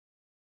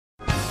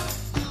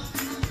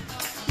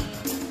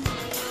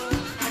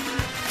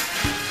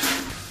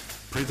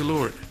Praise the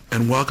Lord,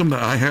 and welcome to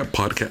iHAT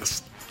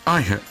Podcast.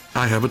 iHAT,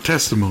 I Have a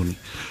Testimony,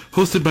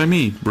 hosted by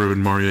me,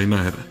 Reverend Mario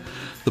Inajera.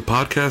 The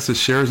podcast is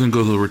shares and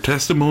goes over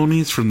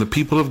testimonies from the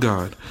people of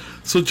God.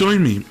 So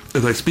join me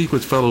as I speak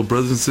with fellow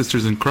brothers and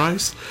sisters in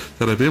Christ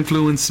that have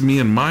influenced me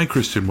in my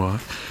Christian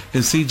walk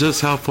and see just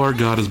how far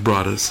God has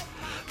brought us.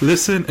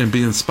 Listen and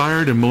be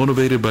inspired and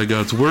motivated by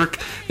God's work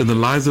in the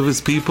lives of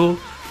His people,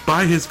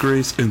 by His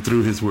grace and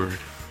through His Word.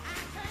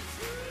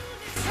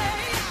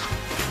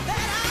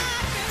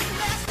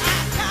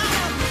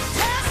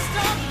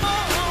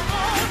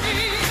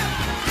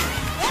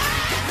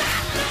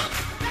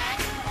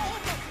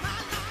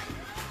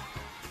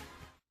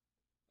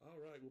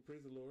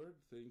 Praise the Lord.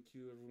 Thank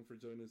you, everyone, for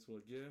joining us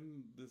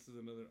again. This is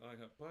another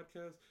iHAT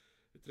podcast.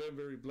 Today I'm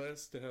very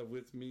blessed to have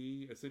with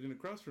me, sitting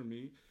across from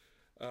me,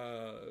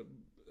 a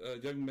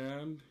young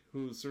man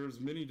who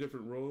serves many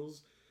different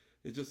roles.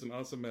 He's just an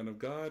awesome man of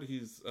God.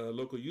 He's a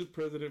local youth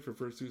president for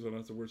First Tucson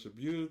House of Worship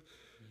Youth,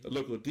 a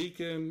local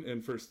deacon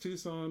in First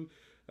Tucson.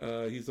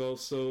 He's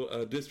also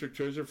a district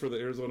treasurer for the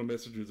Arizona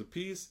Messengers of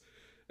Peace,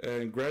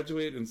 and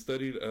graduate and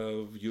studied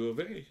of U of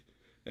A.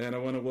 And I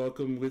want to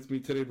welcome with me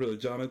today Brother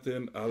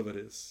Jonathan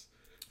Alvarez.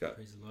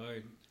 Praise the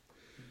Lord.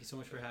 Thank you so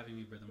much for having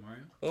me, Brother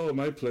Mario. Oh,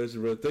 my pleasure,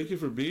 brother. Thank you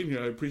for being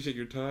here. I appreciate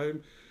your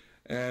time.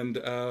 And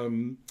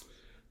one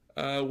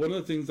of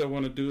the things I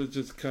want to do is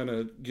just kind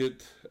of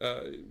get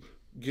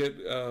because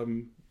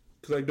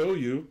I know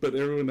you, but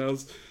everyone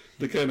else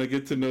to kind of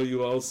get to know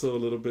you also a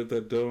little bit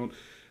that don't,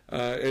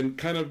 and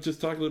kind of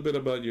just talk a little bit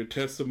about your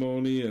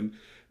testimony. And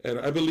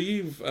I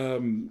believe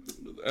through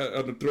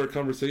our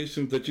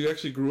conversations that you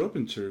actually grew up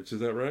in church.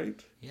 Is that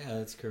right? Yeah,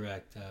 that's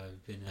correct.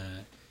 I've been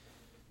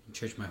in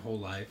church my whole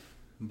life.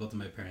 Both of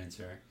my parents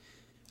are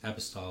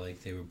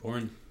apostolic. They were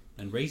born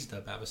and raised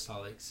up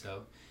apostolic.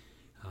 So,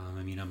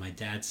 on my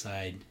dad's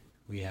side,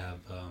 we have,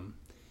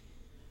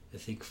 I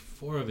think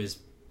 4 of his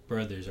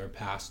brothers are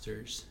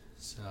pastors.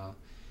 So,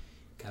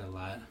 got a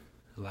lot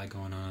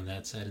going on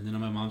that side. And then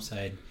on my mom's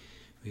side,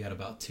 we got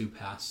about 2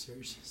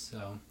 pastors.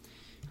 So,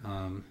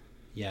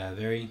 yeah,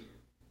 very,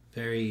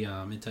 very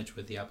in touch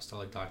with the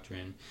apostolic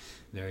doctrine,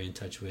 very in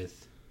touch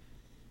with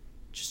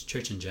just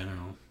church in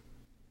general.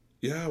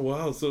 Yeah,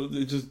 wow. So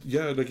it just,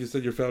 like you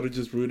said, your family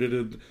just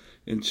rooted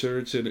in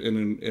church and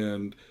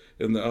in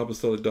the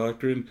apostolic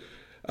doctrine.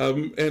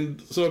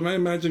 And so I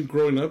imagine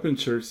growing up in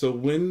church. So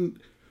when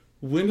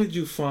did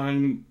you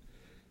find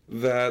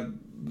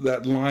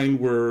that line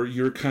where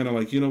you're kind of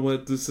like, you know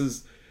what, this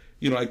is,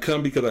 I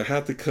come because I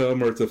have to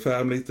come, or it's a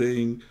family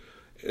thing,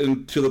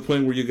 and to the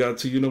point where you got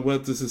to, you know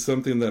what, this is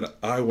something that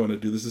I want to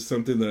do. This is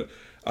something that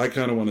I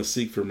kind of want to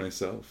seek for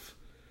myself.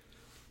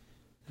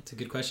 That's a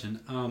good question.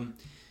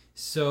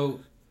 So,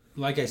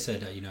 like I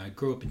said, I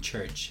grew up in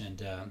church,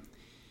 and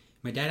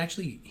my dad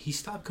actually, he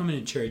stopped coming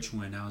to church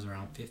when I was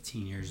around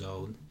 15 years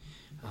old.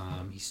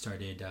 He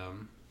started,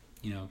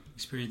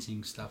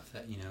 experiencing stuff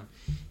that,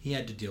 he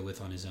had to deal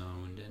with on his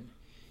own.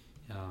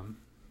 And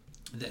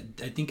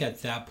I think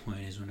at that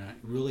point is when I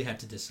really had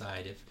to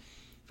decide if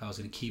I was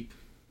going to keep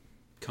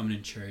coming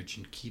to church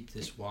and keep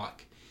this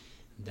walk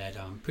that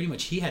pretty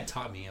much he had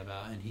taught me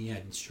about and he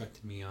had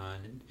instructed me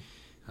on,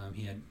 and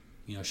he had,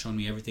 shown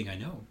me everything I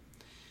know.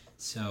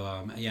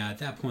 So, at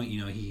that point,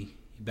 he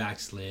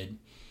backslid,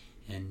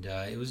 and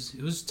it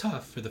was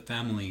tough for the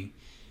family.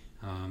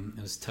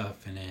 It was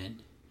tough, and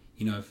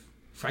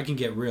if I can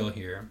get real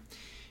here,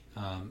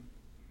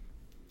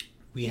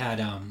 we had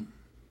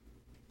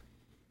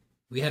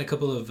a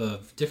couple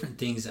of different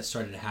things that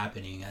started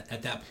happening.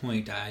 At that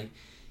point, I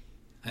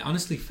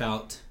honestly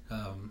felt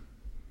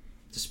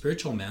the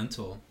spiritual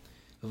mantle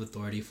of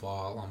authority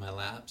fall on my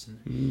laps,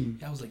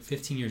 and I was like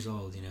 15 years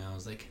old. I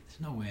was like, there's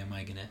no way am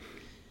I gonna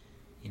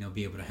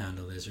be able to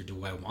handle this, or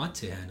do I want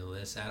to handle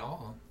this at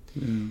all?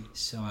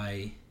 So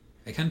I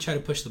kind of try to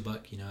push the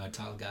book. I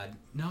tell God,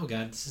 no,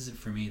 God, this isn't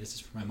for me. This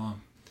is for my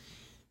mom.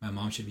 My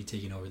mom should be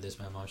taking over this.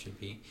 My mom should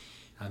be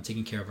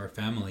taking care of our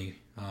family,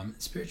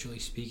 spiritually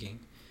speaking.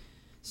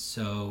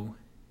 So,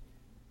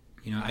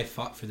 I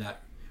fought for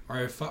that, or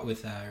I fought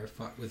with that, or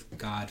fought with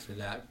God for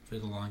that for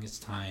the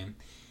longest time.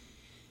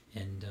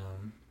 And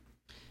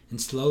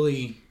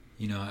slowly,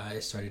 I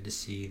started to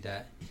see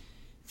that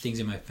things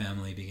in my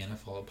family began to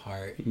fall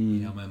apart.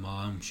 My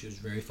mom, she was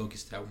very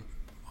focused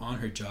on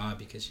her job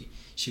because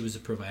she was a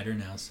provider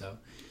now, so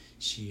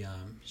she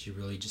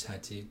really just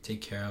had to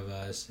take care of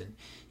us,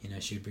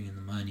 and she would bring in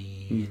the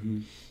money,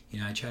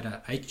 and I try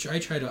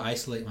to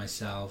isolate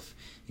myself,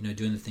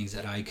 doing the things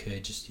that I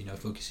could, just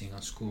focusing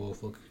on school,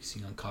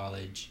 focusing on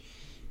college.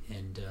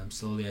 And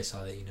slowly I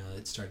saw that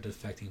it started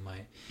affecting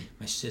my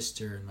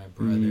sister and my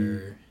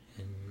brother,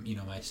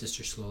 and my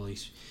sister slowly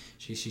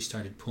she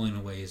started pulling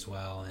away as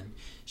well, and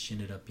she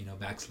ended up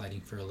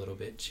backsliding for a little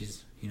bit.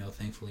 She's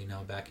thankfully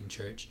now back in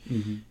church,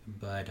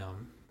 but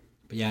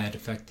yeah, it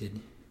affected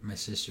my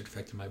sister, it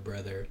affected my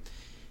brother,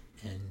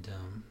 and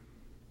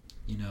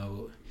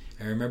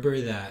I remember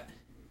that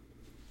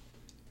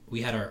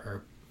we had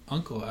our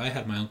uncle. I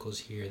had my uncles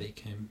here. They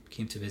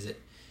came to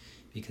visit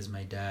because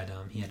my dad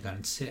he had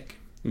gotten sick.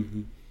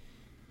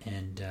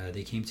 And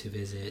they came to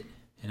visit,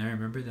 And I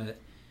remember that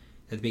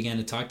they began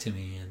to talk to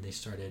me, and they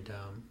started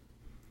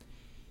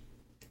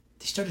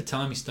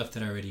telling me stuff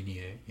that I already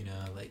knew.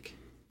 Like,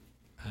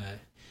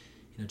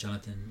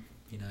 Jonathan,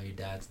 your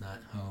dad's not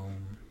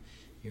home,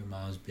 your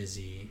mom's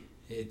busy.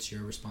 It's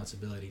your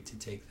responsibility to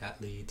take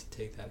that lead, to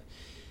take that.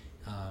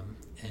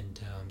 And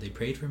they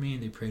prayed for me,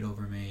 and they prayed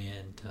over me,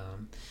 and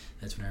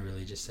that's when I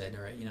really just said,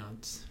 all right, and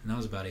I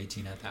was about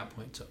 18 at that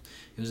point. So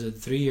it was a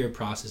 3-year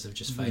process of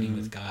just fighting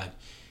with God,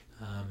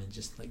 and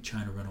just like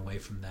trying to run away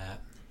from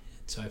that.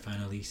 So I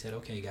finally said,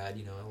 okay, God,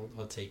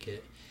 I'll take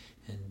it,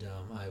 and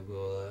I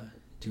will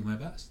do my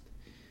best.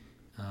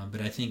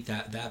 But I think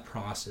that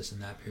process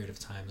and that period of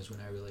time is when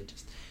I really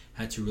just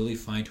had to really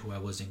find who I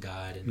was in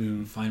God,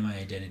 and find my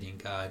identity in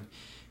God.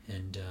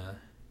 And,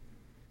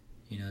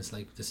 it's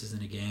like, this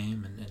isn't a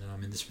game, and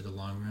I'm in this for the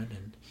long run.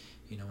 And,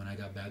 when I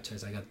got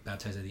baptized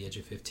at the age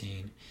of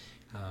 15.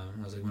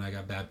 I was like, when I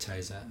got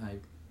baptized, I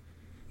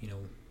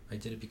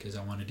did it because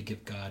I wanted to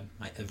give God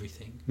my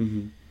everything.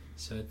 Mm-hmm.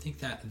 So I think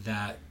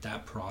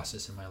that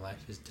process in my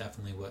life is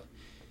definitely what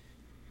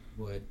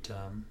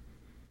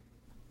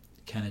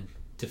kind of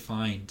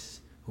defined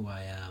who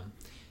I am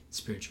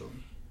spiritually.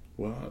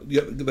 Wow.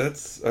 Yeah,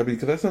 because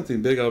that's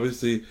something big.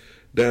 Obviously,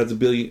 dads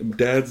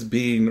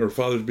being or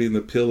fathers being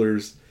the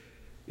pillars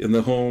in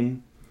the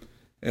home,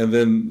 and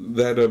then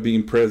that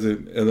being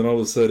present, and then all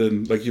of a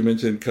sudden, like you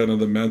mentioned, kind of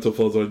the mantle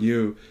falls on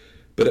you.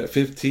 But at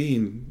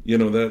 15,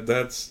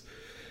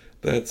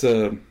 that's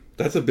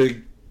a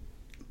big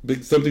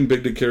something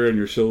big to carry on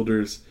your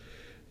shoulders,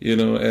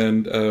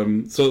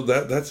 and so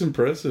that's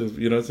impressive.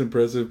 It's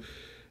impressive,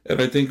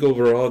 and I think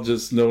overall,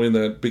 just knowing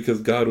that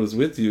because God was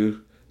with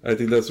you, I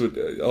think that's what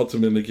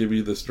ultimately gave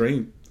you the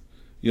strength,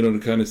 to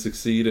kind of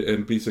succeed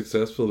and be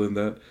successful in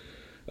that.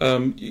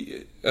 And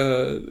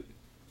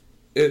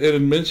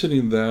in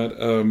mentioning that,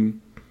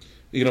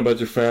 about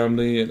your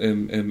family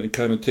and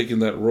kind of taking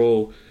that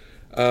role.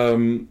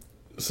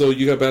 So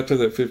you got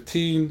baptized at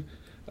 15.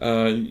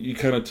 You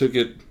kind of took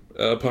it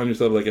upon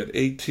yourself like at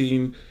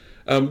 18.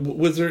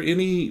 Was there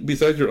any,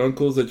 besides your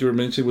uncles that you were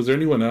mentioning, was there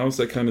anyone else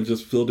that kind of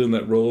just filled in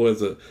that role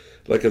as a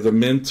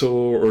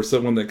mentor, or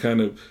someone that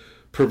kind of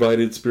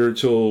provided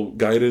spiritual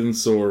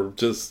guidance, or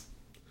just?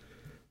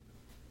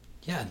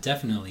 Yeah,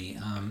 definitely.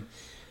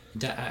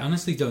 I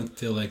honestly don't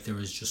feel like there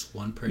was just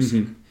one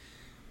person.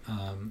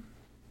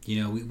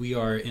 Mm-hmm. We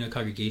are in a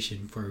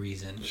congregation for a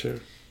reason. Sure.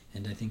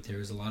 And I think there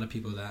was a lot of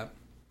people that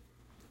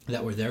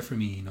were there for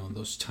me, in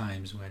those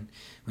times when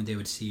they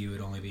would see, it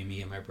would only be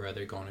me and my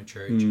brother going to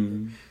church,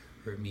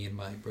 or me and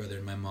my brother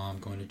and my mom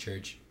going to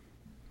church.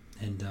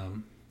 And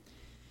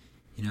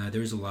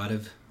there was a lot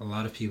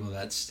of people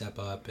that step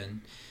up,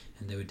 and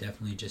they would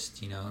definitely just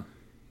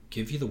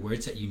give you the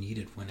words that you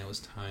needed when it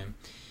was time.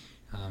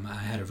 I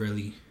have a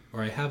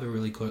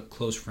really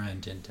close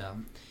friend,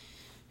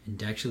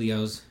 and actually I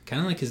was kind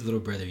of like his little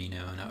brother,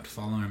 and I would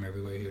follow him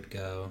everywhere he would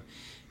go,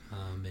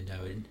 and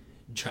I would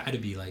try to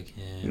be like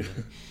him.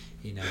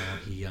 And,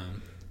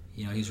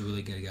 he's a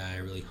really good guy,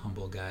 a really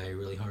humble guy, a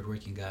really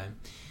hardworking guy,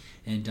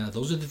 and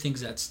those are the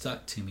things that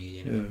stuck to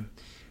me.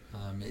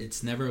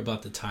 It's never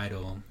about the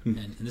title,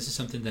 and this is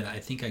something that I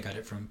think I got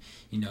it from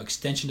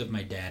extension of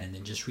my dad, and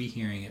then just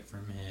rehearing it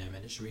from him,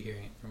 and just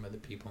rehearing it from other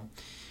people.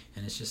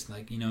 And it's just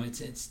like,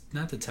 it's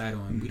not the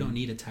title, and we don't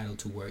need a title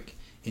to work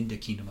in the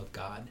kingdom of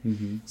God.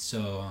 Mm-hmm.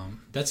 So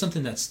that's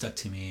something that stuck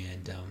to me,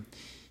 and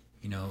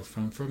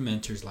from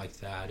mentors like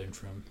that, and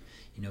from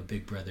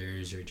big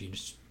brothers or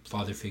just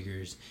father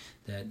figures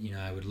that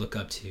I would look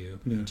up to,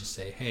 and just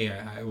say, hey,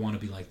 I want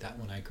to be like that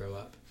when I grow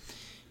up.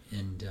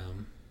 And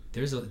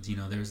there's a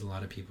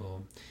lot of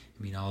people.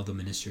 All the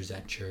ministers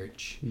at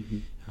church.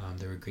 Mm-hmm.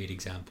 There were great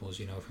examples,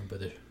 from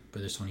brother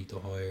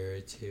Sonito Hoyer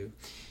to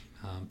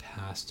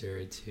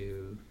pastor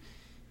to,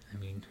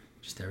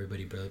 just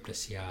everybody, Brother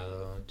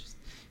Preciado, just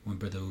when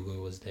Brother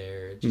Hugo was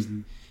there, just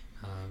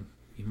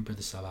even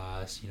Brother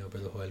Sabas,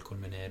 Brother Joel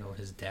Colmenero,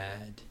 his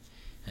dad,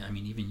 and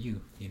even you,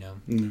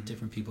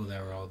 different people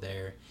that were all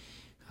there,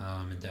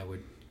 and that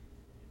would,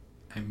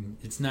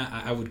 it's not,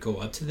 I would go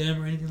up to them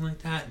or anything like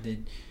that, that,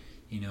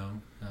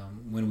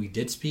 when we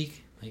did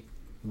speak, like,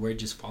 word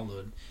just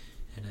followed,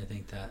 and I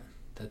think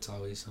that's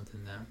always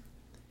something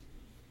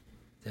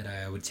that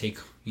I would take,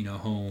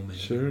 home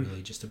and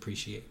really just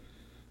appreciate.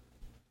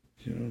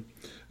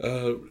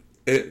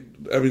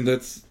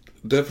 That's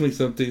definitely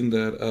something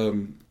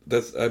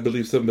that I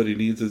believe somebody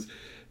needs is,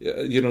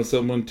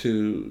 someone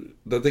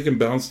that they can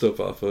bounce stuff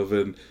off of.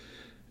 And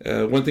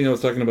one thing I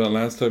was talking about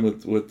last time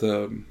with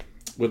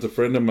a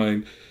friend of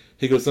mine,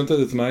 he goes,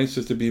 sometimes it's nice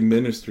just to be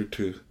ministered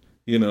to,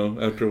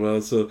 after a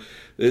while. So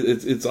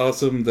it's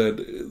awesome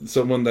that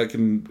someone that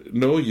can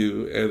know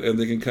you and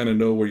they can kind of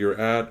know where you're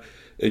at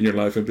in your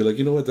life and be like,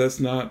 you know what, that's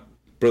not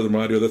Brother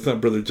Mario, that's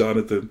not Brother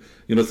Jonathan,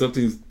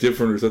 something's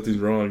different or something's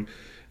wrong.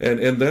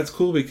 And that's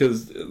cool,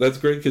 because that's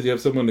great, because you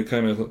have someone to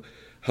kind of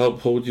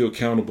help hold you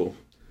accountable,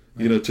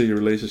 to your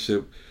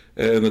relationship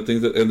and the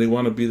things and they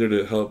want to be there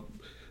to help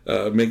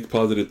make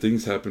positive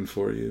things happen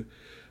for you.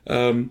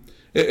 And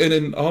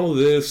in all of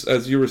this,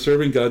 as you were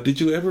serving God, did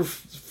you ever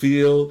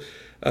feel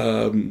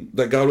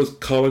that God was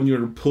calling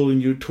you or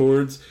pulling you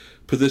towards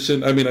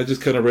position? I mean, I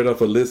just kind of read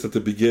off a list at the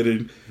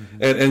beginning,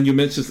 and you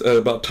mentioned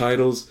about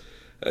titles.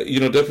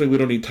 Definitely we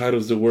don't need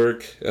titles to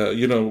work.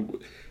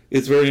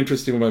 It's very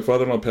interesting. When my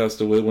father-in-law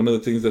passed away, one of the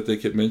things that they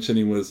kept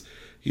mentioning was,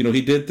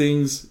 he did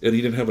things and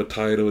he didn't have a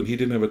title, and he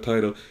didn't have a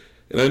title.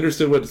 And I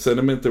understood what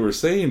sentiment they were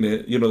saying,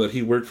 that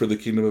he worked for the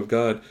kingdom of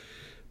God.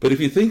 But if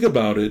you think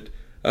about it,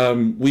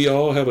 we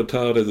all have a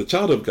title as a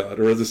child of God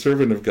or as a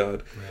servant of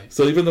God. Right.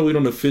 So even though we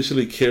don't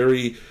officially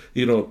carry,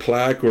 a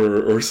plaque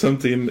or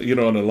something,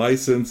 on a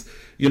license,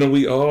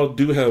 we all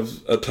do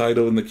have a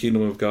title in the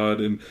kingdom of God,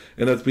 and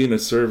that's being a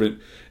servant.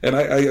 And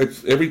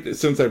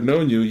since I've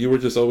known you, you were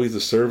just always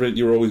a servant.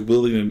 You were always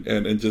willing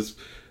and just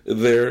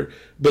there.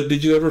 But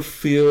did you ever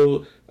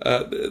feel,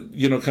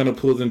 kind of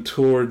pulled in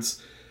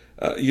towards,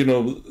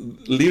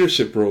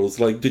 leadership roles?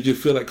 Like, did you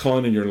feel that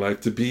calling in your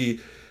life to be,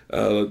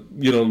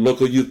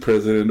 local youth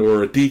president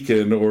or a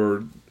deacon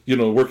or,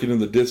 working in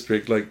the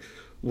district? Like,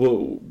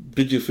 well,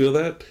 did you feel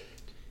that?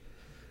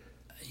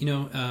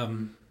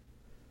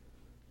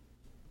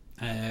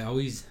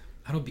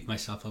 I don't beat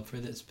myself up for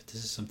this, but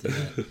this is something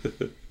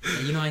that,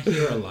 I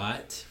hear a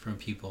lot from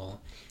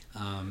people,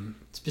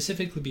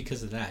 specifically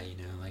because of that,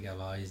 like I've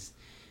always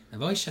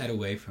shied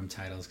away from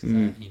titles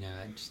because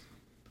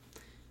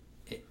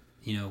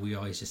we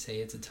always just say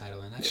it's a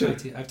title, and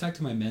I've talked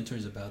to my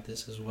mentors about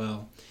this as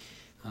well,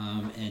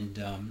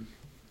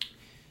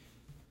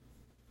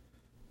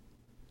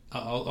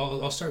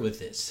 I'll start with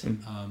this.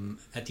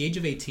 At the age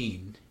of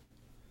 18,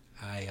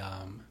 I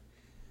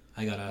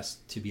got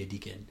asked to be a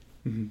deacon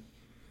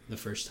the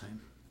first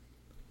time,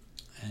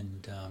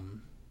 and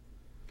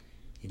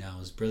I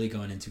was barely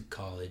going into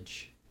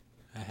college.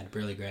 I had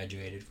barely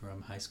graduated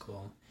from high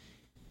school,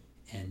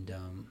 and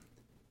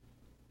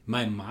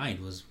my mind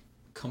was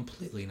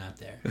completely not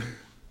there.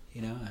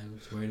 I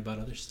was worried about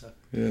other stuff.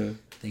 Yeah.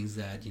 Things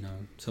that,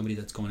 somebody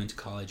that's going into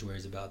college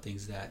worries about,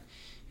 things that,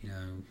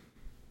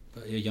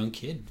 a young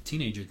kid,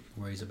 teenager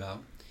worries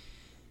about.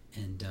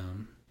 And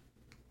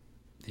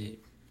it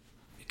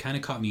kind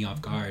of caught me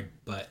off guard,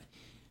 but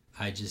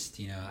I just,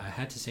 I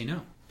had to say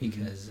no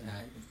because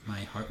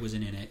my heart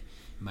wasn't in it,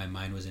 my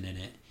mind wasn't in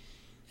it.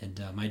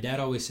 And my dad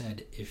always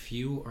said, if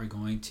you are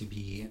going to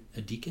be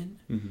a deacon,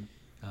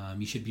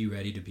 you should be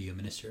ready to be a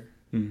minister.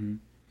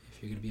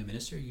 If you're going to be a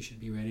minister, you should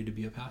be ready to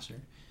be a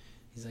pastor.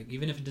 He's like,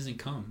 even if it doesn't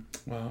come,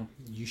 wow,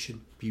 you should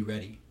be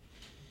ready.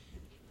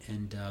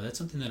 And that's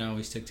something that I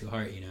always took to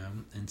heart,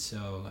 And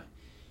so,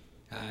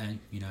 I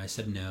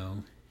said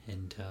no.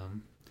 And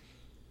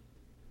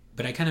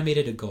but I kind of made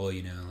it a goal,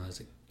 I was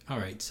like, all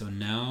right, so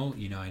now,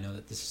 I know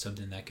that this is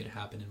something that could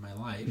happen in my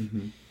life.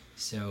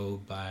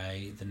 So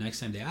by the next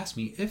time they ask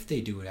me, if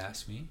they do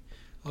ask me,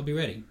 I'll be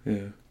ready.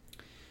 Yeah.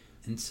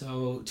 And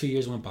so 2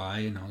 years went by,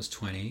 and I was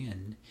 20,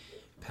 and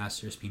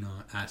Pastor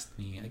Espino asked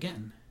me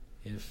again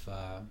if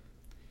I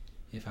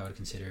would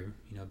consider,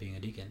 being a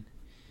deacon.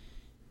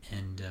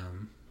 And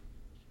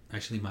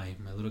actually, my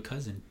little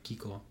cousin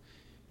Kiko,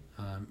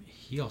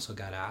 he also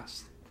got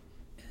asked,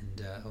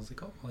 and I was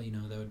like, oh, well,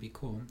 that would be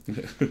cool.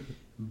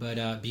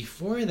 But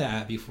before I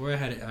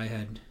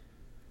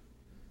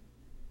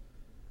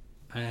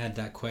had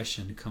that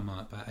question come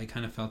up. I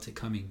kind of felt it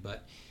coming,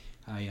 but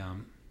I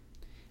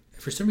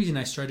for some reason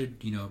I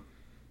started,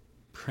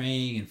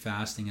 praying and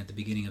fasting at the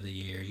beginning of the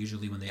year.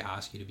 Usually when they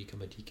ask you to become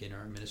a deacon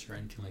or a minister or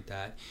anything like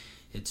that,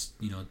 it's,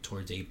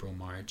 towards April,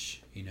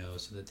 March,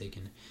 so that they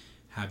can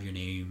have your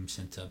name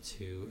sent up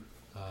to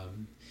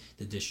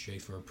the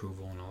district for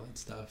approval and all that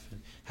stuff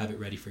and have it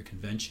ready for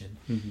convention.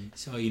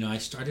 So, I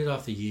started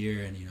off the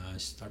year and, I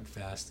started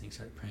fasting,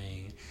 started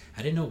praying.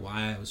 I didn't know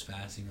why I was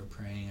fasting or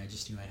praying. I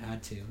just knew I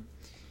had to.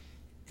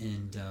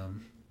 And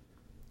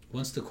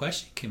once the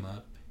question came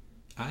up,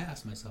 I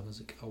asked myself, I was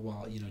like, oh,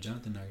 well,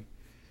 Jonathan,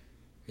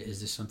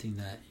 is this something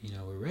that,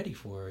 we're ready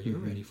for or you're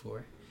ready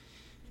for?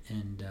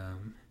 And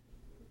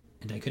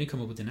I couldn't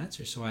come up with an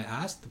answer. So I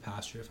asked the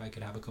pastor if I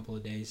could have a couple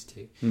of days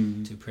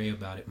to pray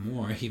about it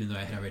more, even though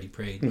I had already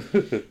prayed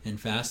and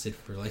fasted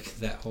for like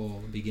that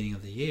whole beginning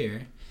of the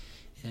year.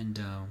 And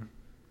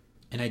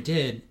I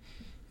did.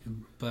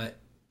 But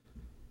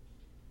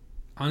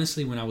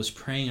honestly, when I was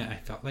praying, I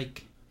felt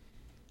like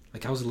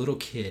I was a little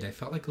kid. I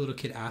felt like a little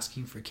kid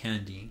asking for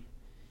candy.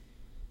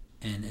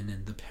 And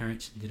then the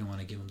parents didn't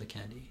want to give him the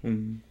candy.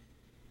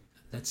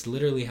 That's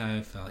literally how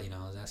I felt. I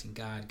was asking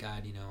God,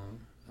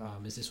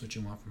 is this what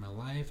you want for my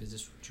life? Is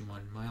this what you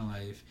want in my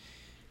life?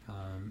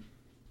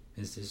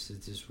 Is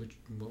this what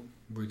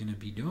we're gonna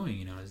be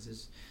doing? Is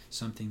this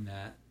something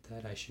that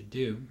I should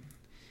do?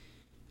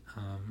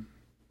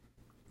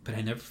 But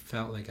I never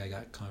felt like I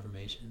got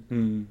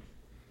confirmation.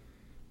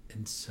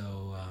 And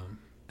so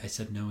I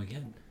said no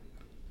again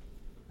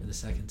for the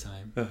second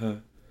time.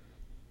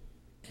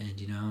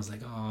 And I was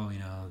like, oh,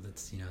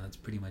 that's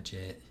pretty much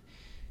it.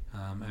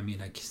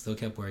 I still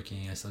kept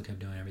working. I still kept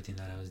doing everything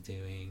that I was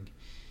doing.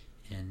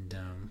 And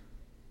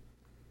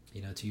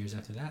 2 years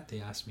after that,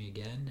 they asked me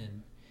again,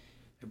 and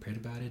I prayed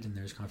about it, and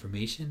there was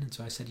confirmation, and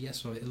so I said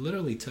yes. So it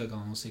literally took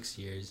almost 6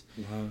 years.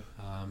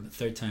 Wow.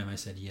 Third time I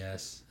said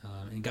yes,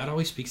 and God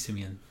always speaks to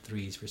me in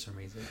threes for some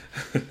reason.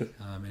 And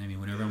I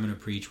mean, whenever I'm going to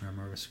preach,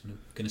 whenever I'm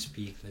going to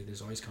speak, like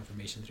there's always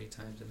confirmation 3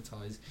 times, and it's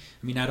always.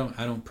 I mean, I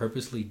don't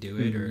purposely do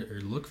it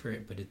or look for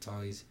it, but it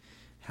always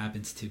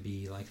happens to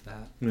be like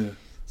that. Yeah.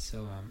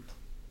 So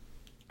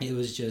it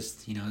was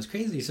just, it's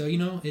crazy. So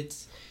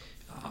it's,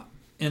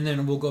 and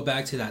then we'll go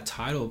back to that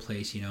title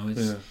place. It's.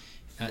 Yeah.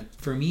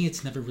 For me,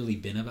 it's never really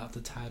been about the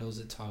titles.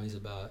 It's always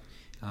about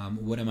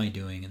what am I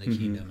doing in the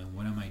kingdom, and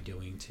what am I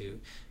doing to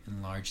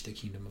enlarge the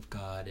kingdom of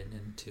God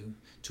and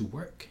to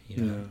work,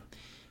 Yeah.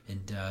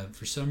 And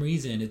for some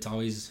reason, it's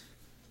always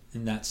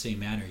in that same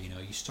manner.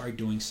 You start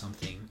doing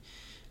something,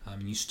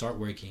 and you start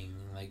working.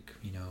 Like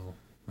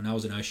when I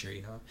was an usher,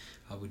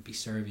 I would be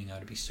serving,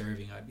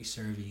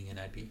 and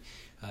I'd be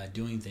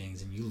doing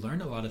things, and you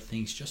learn a lot of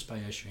things just by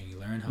ushering. You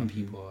learn how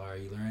people are.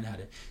 You learn how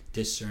to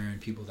discern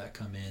people that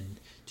come in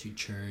to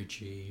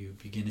church. You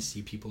begin to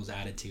see people's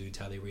attitudes,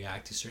 how they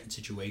react to certain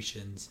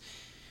situations.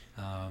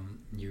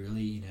 You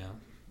really,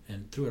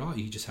 and through it all,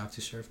 you just have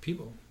to serve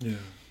people. Yeah.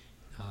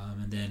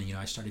 And then,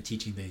 I started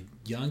teaching the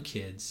young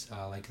kids,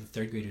 like the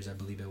 3rd graders, I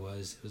believe it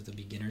was the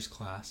beginners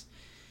class.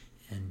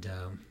 And,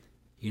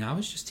 I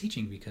was just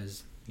teaching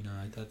because,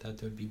 I thought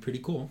that would be pretty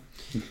cool.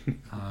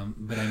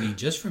 But I mean,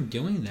 just from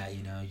doing that,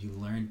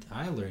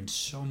 I learned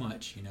so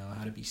much,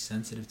 how to be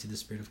sensitive to the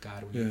Spirit of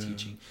God when you're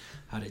teaching,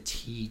 how to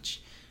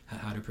teach,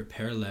 how to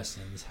prepare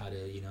lessons, how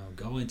to,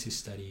 go into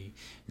study,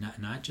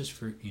 not just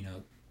for,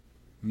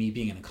 me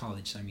being in a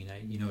college. I mean,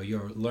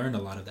 you learn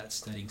a lot of that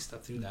studying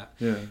stuff through that.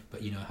 Yeah.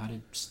 But, how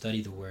to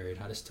study the Word,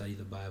 how to study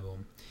the Bible.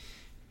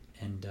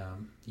 And,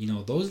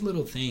 those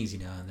little things,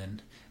 and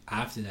then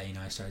after that,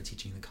 I started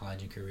teaching the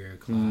college and career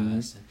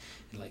class,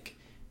 and like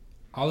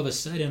all of a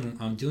sudden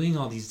I'm doing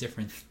all these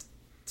different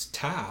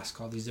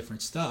tasks, all these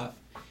different stuff,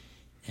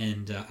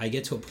 and I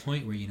get to a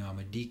point where I'm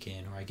a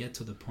deacon, or I get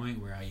to the point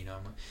where I'm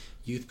a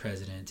youth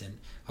president, and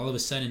all of a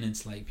sudden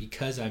it's like,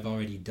 because I've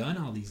already done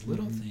all these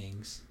little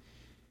things,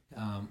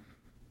 I'm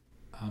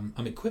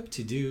equipped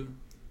to do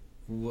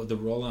the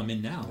role I'm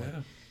in now.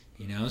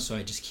 So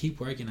I just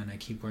keep working and I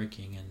keep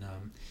working, and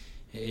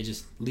it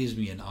just leaves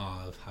me in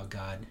awe of how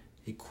God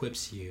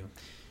equips you,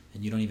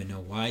 and you don't even know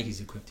why he's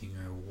equipping you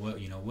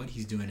or what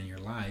he's doing in your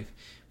life,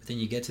 but then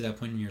you get to that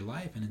point in your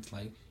life and it's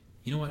like,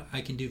 you know what,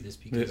 I can do this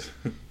because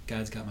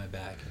God's got my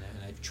back, and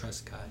I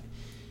trust God.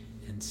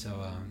 And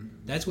so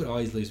that's what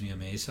always leaves me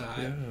amazed. So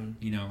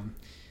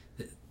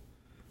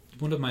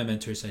one of my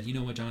mentors said, you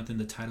know what, Jonathan,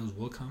 the titles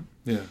will come.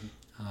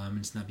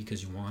 It's not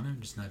because you want them,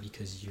 it's not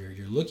because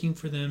you're looking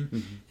for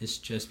them, it's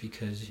just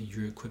because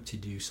you're equipped to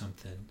do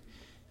something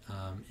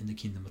in the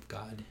kingdom of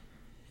God.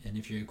 And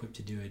if you're equipped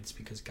to do it, it's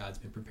because God's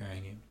been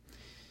preparing you.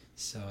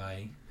 So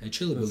I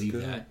truly believe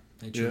that.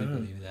 I truly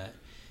believe that.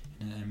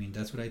 And I mean,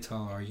 that's what I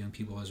tell our young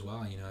people as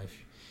well.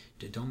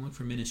 If don't look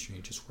for ministry,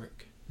 just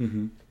work.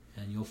 And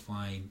you'll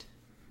find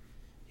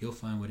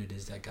what it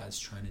is that God's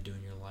trying to do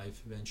in your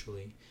life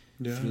eventually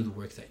through the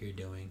work that you're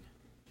doing.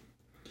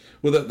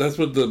 Well, that's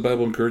what the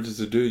Bible encourages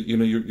to do.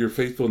 You're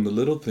faithful in the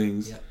little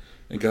things,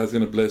 and God's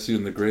going to bless you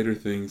in the greater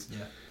things.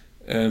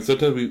 And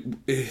sometimes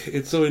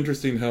it's so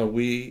interesting how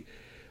we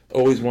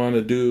always want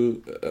to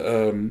do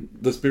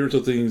the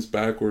spiritual things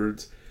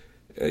backwards.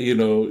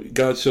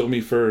 God show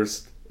me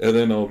first, and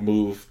then I'll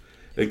move.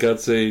 And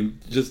God's saying,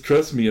 just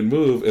trust me and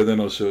move, and then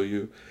I'll show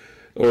you.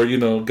 Or,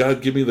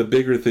 God, give me the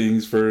bigger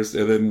things first,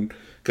 and then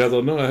God's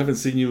like, no, I haven't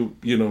seen you,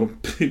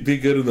 be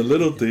good in the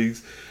little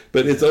things.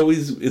 But it's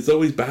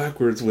always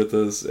backwards with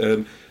us.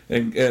 And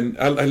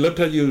I loved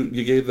how you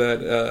gave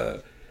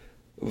that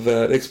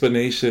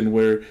explanation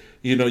where,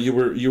 you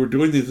were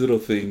doing these little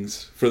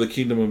things for the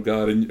kingdom of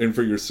God and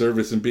for your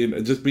service and being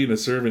a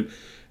servant,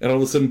 and all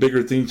of a sudden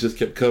bigger things just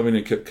kept coming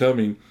and kept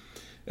coming.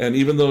 And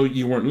even though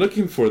you weren't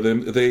looking for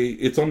them,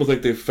 it's almost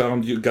like they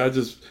found you. God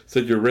just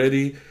said you're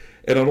ready,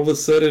 and all of a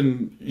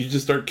sudden you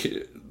just start.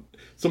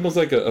 It's almost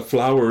like a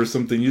flower or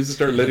something. You just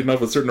start letting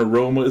off a certain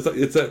aroma.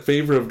 It's that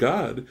favor of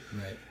God,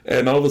 right?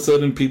 And all of a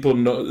sudden people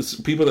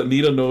that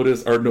need a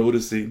notice are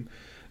noticing.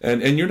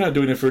 And you're not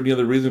doing it for any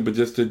other reason, but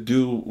just to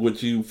do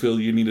what you feel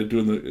you need to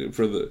do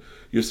for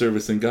your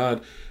service in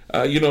God.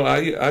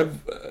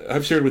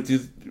 I've shared with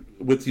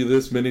you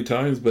this many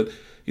times, but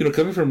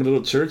coming from a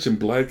little church in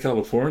Blythe,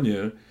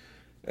 California,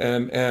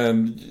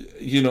 and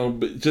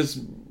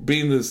just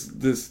being this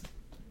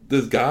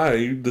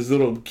guy, this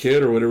little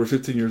kid or whatever,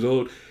 15 years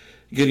old,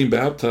 getting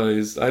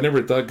baptized, I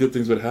never thought good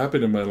things would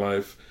happen in my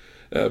life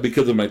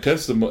because of my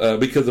testimony,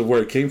 because of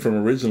where it came from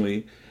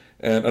originally,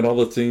 and all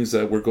the things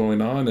that were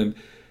going on. And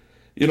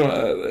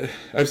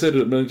I've said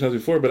it a million times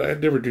before, but I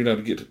never dreamed how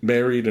to get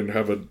married and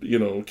have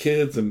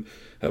kids and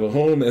have a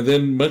home, and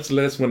then much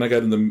less when I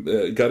got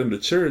into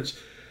church,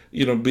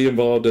 be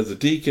involved as a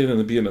deacon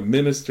and being a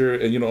minister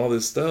and all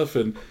this stuff.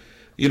 And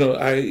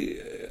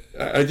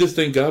I just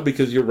thank God,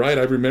 because you're right.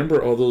 I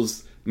remember all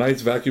those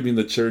nights vacuuming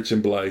the church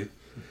in Blythe,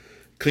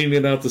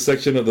 cleaning out the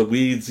section of the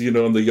weeds,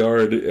 in the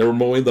yard, or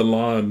mowing the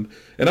lawn.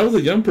 And I was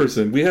a young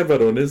person. We had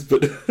varones,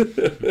 but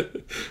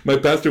my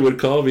pastor would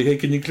call me, "Hey,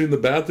 can you clean the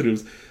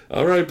bathrooms?"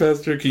 "All right,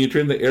 Pastor." "Can you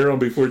turn the air on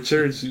before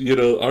church?"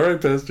 "All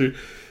right, Pastor."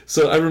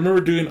 So I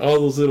remember doing all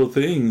those little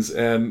things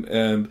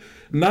and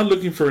not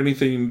looking for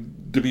anything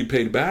to be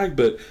paid back,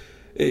 but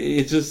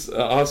it's just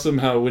awesome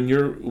how when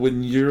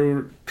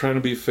you're trying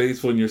to be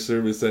faithful in your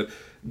service, that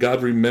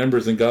God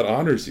remembers and God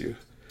honors you,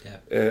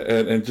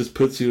 and just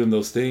puts you in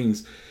those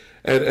things.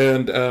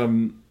 And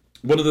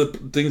one of the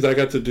things I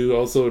got to do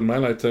also in my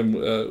lifetime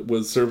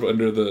was serve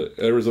under the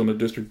Arizona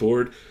District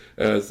Board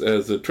as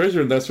a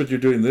treasurer, and that's what you're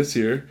doing this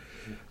year.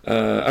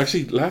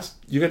 Actually,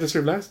 you got to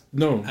serve last?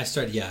 No, I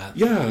started. Yeah,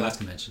 last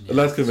convention.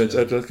 Last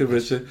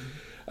convention.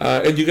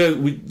 And you guys,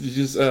 we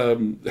just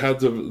had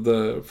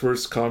the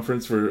first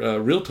conference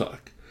for Real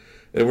Talk,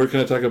 and we're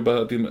going to talk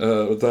about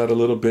that a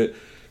little bit.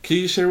 Can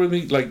you share with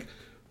me, like,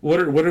 what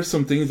are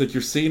some things that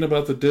you're seeing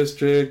about the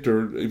district,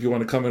 or if you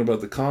want to comment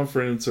about the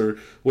conference, or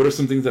what are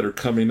some things that are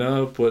coming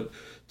up?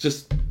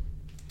 Just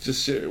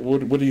share.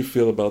 What do you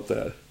feel about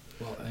that?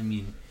 Well, I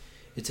mean,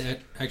 it's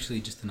actually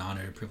just an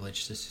honor and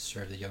privilege just to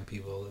serve the young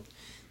people of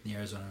the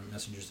Arizona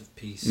Messengers of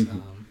Peace,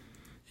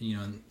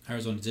 in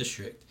Arizona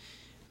District.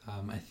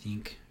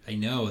 I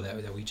know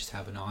that we just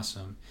have an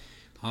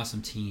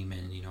awesome team,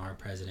 and our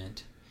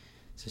president,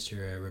 Sister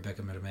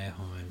Rebecca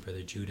Mermejo, and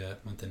Brother Judah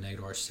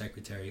Montenegro, our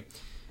secretary.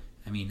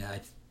 I mean,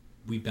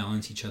 we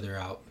balance each other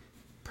out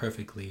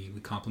perfectly.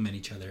 We complement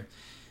each other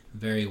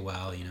very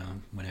well.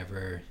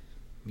 Whenever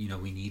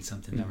we need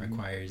something that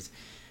requires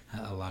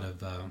a lot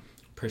of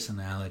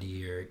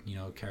personality or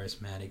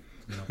charismatic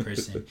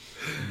person,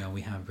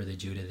 we have Brother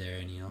Judah there,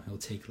 and he'll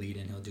take lead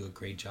and he'll do a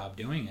great job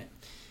doing it.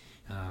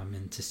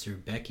 And Sister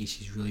Becky,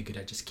 she's really good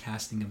at just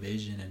casting a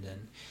vision, and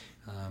then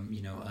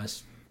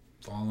us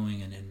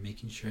following and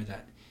making sure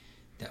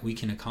that we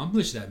can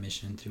accomplish that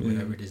mission through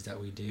whatever it is that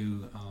we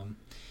do.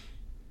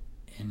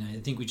 And I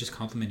think we just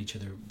complement each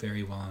other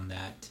very well in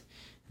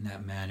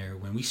that manner.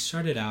 When we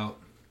started out,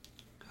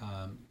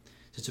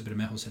 Sister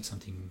Bermejo said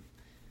something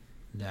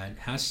that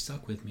has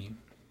stuck with me,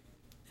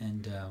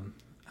 and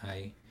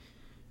I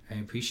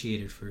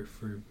appreciate it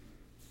for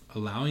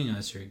allowing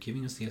us, or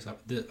giving us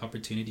the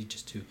opportunity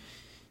just to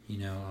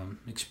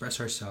express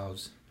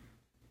ourselves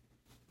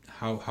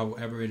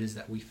however it is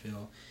that we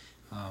feel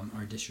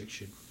our district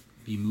should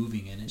be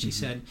moving in. And she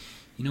said,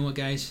 "You know what,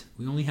 guys,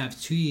 we only have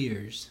 2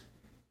 years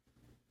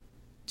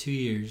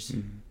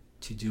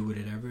to do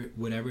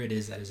whatever it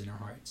is that is in our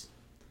hearts.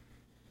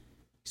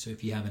 So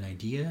if you have an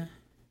idea,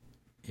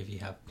 if you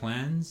have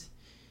plans,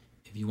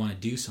 if you want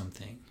to do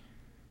something,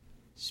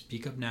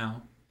 speak up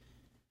now,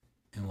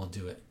 and we'll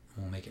do it.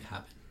 We'll make it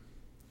happen."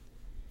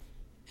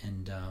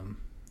 And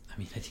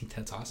I think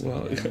that's awesome.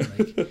 Wow.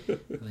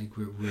 Like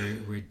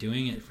we're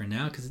doing it for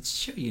now because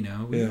it's we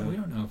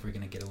don't know if we're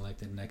gonna get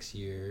elected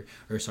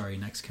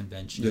next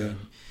convention. Yeah.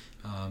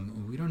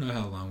 We don't know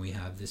how long we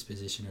have this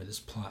position or this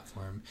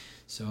platform.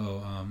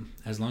 So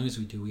as long as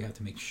we do, we have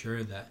to make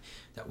sure that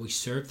we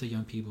serve the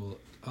young people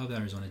of the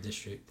Arizona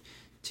District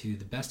to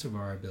the best of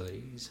our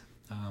abilities.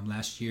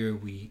 Last year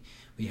we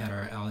had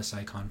our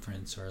LSI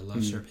conference, our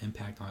Love Serve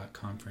Impact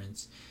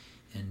conference,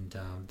 and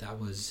that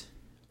was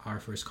our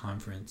first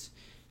conference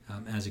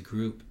as a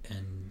group.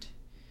 And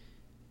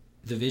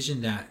the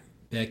vision that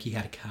Becky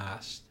had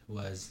cast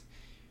was,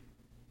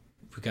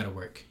 we got to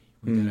work.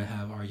 We got to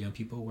have our young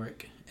people work,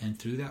 and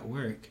through that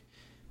work,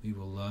 we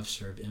will love,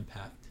 serve,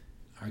 impact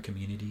our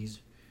communities,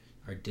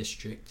 our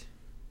district,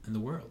 and the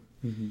world.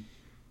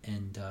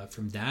 And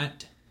from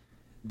that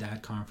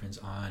conference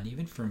on,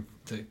 even from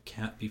the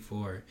camp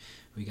before,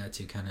 we got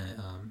to kind of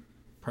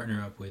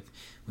partner up with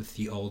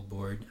the old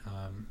board,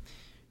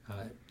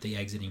 the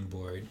exiting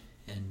board,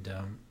 and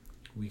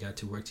we got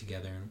to work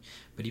together.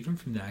 But even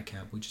from that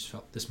camp, we just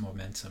felt this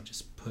momentum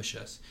just push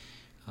us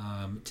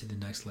to the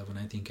next level.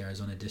 And I think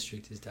Arizona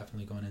District is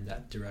definitely going in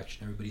that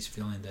direction. Everybody's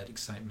feeling that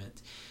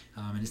excitement,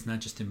 and it's not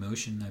just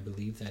emotion. I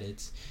believe that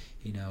it's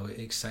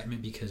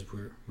excitement because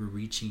we're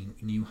reaching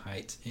new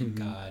heights in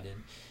God,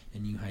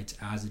 and new heights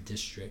as a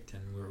district,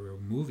 and we're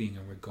moving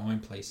and we're going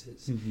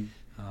places.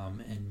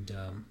 And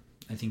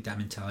I think that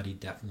mentality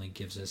definitely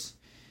gives us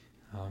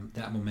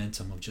that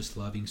momentum of just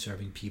loving,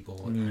 serving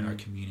people in our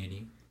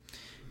community.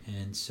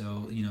 And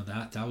so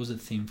that was a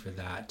theme for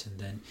that. And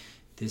then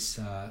this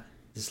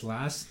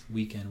last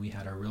weekend we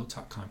had our Real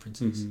Talk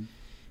conferences,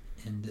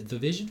 and the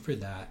vision for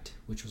that,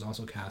 which was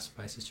also cast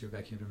by Sister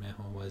Becky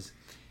Bermejo, was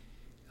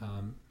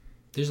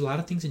there's a lot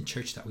of things in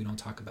church that we don't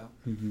talk about,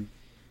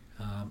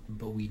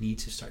 but we need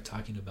to start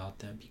talking about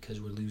them,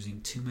 because we're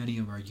losing too many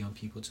of our young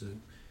people to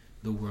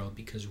the world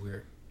because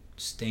we're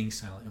staying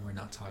silent and we're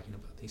not talking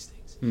about these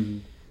things.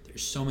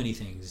 There's so many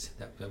things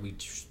that we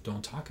just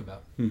don't talk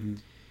about.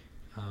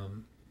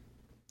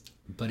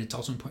 But it's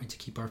also important to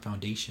keep our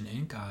foundation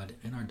in God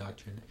and our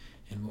doctrine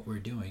and what we're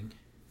doing.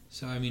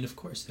 So, of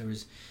course, there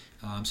was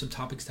some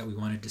topics that we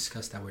wanted to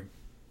discuss that were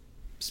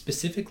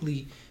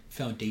specifically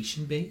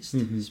foundation-based,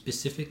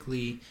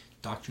 specifically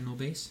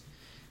doctrinal-based.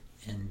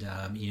 And,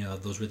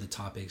 those were the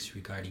topics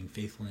regarding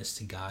faithfulness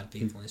to God,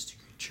 faithfulness to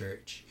your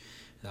church.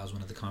 That was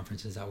one of the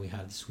conferences that we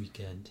had this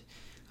weekend.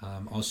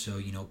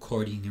 Also,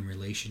 courting and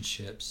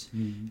relationships,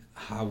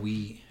 how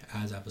we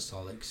as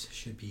apostolics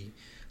should be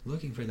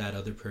looking for that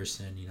other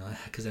person,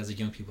 because as a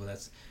young people,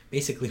 that's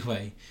basically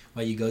why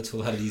you go to a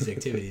lot of these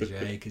activities,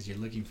 right? Because you're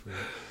looking for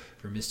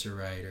Mr.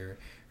 Right or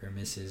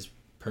Mrs.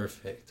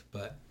 Perfect.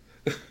 But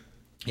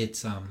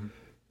it's,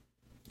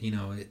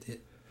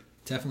 it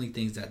definitely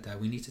things that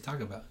we need to talk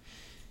about.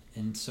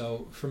 And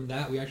so from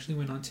that, we actually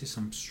went on to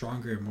some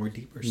stronger, more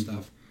deeper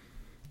stuff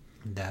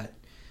that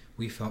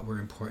we felt were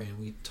important.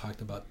 We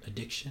talked about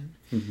addiction,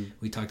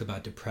 we talked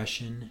about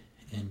depression,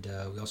 and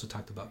we also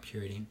talked about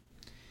purity.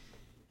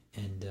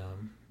 And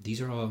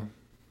these are all,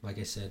 like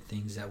I said,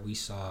 things that we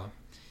saw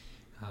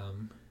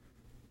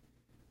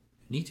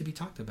need to be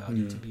talked about,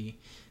 need to be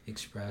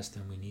expressed,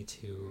 and we need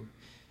to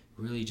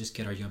really just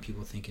get our young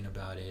people thinking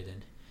about it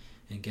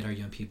and get our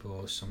young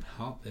people some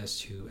help as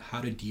to how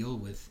to deal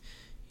with,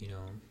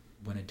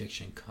 when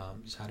addiction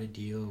comes, how to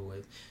deal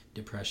with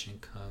depression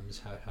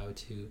comes, how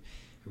to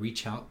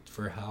reach out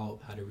for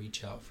help, how to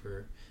reach out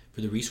for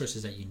the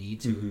resources that you need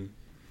to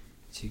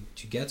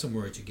get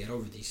somewhere, to get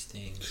over these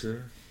things.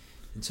 Sure.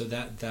 And so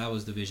that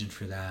was the vision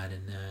for that.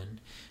 And then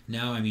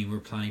now, we're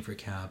planning for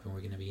camp, and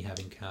we're going to be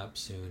having camp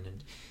soon.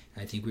 And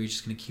I think we're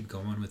just going to keep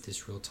going with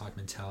this real talk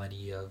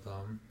mentality of,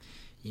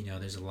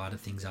 there's a lot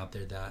of things out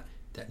there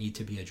that need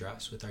to be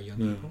addressed with our young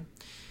people.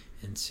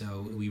 And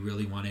so we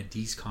really wanted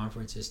these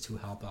conferences to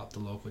help out the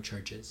local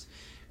churches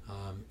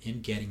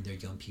in getting their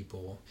young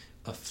people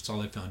a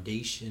solid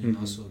foundation, and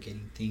also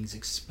getting things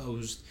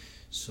exposed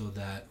so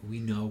that we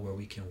know where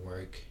we can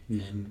work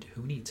and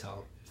who needs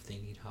help if they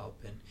need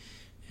help, and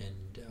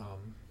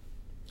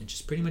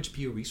just pretty much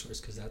be a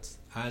resource, because that's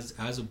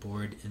as a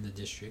board in the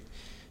district,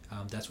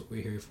 that's what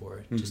we're here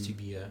for, just to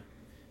be a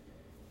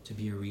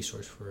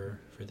resource for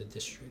the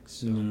district.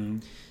 So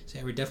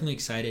yeah, we're definitely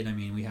excited.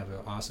 We have an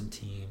awesome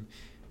team.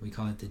 We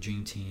call it the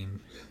dream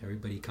team.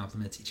 Everybody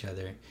complements each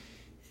other,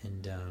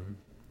 and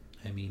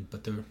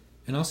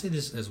and I'll say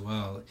this as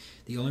well.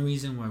 The only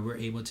reason why we're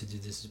able to do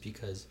this is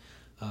because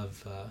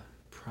of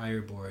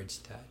prior boards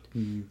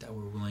that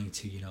were willing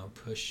to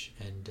push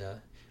and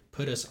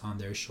put us on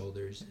their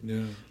shoulders.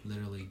 And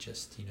literally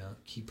just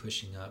keep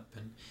pushing up.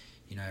 And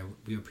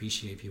we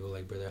appreciate people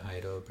like Brother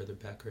Jairo, Brother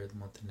Becker, the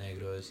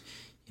Montenegros.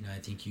 I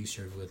think you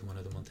served with one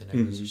of the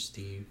Montenegros, or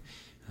Steve.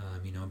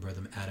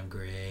 Brother Adam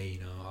Gray.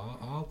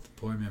 All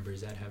the board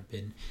members that have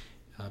been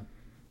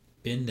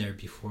there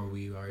before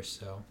we are.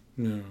 So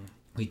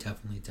we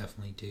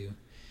definitely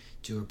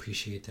do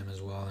appreciate them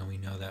as well, and we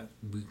know that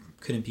we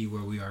couldn't be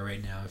where we are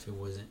right now if it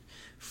wasn't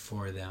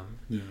for them.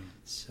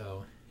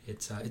 So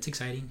it's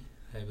exciting.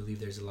 I believe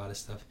there's a lot of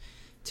stuff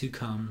to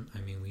come.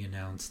 We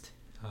announced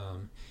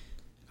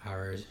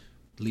our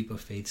Leap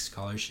of Faith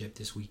scholarship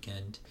this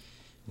weekend.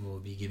 We'll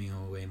be giving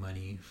away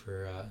money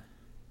for a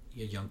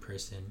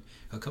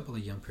couple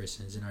of young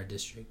persons in our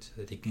district, so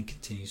that they can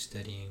continue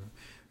studying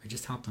or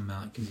just help them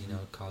out, because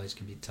college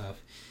can be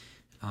tough.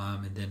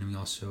 And then we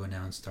also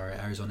announced our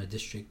Arizona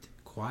District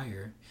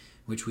Choir,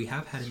 which we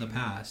have had in the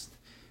past,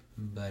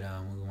 but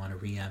we want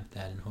to reamp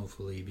that and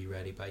hopefully be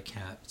ready by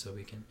camp, so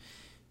we can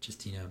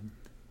just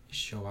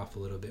show off a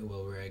little bit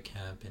while we're at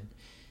camp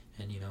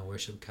and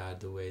worship God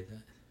the way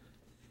that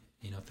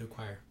through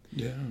choir.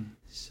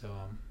 So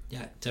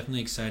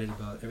definitely excited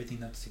about everything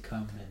that's to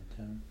come,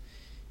 and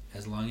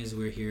as long as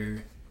we're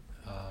here,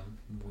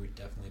 we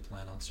definitely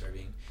plan on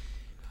serving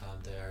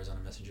the Arizona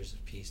Messengers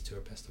of Peace to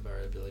our best of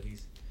our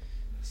abilities.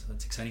 So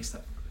it's exciting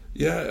stuff.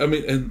 Yeah,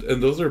 and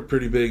those are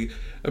pretty big.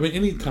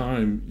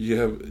 Anytime you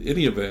have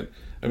any event,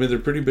 they're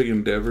pretty big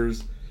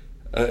endeavors.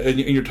 And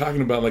you're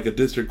talking about like a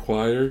district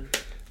choir,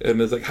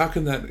 and it's like, how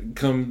can that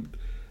come?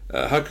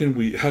 How can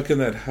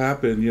that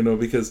happen?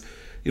 Because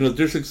the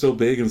district's so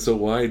big and so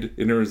wide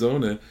in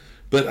Arizona.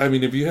 But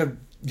if you have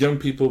young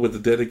people with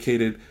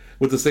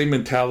the same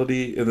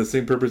mentality and the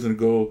same purpose and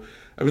goal,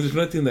 there's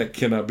nothing that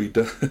cannot be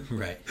done.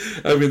 Right.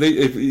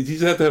 If you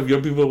just have to have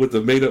young people with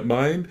a made up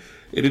mind,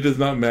 and it does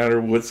not matter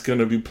what's going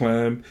to be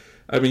planned.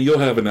 You'll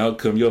have an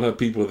outcome. You'll have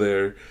people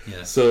there.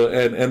 Yeah. So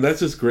and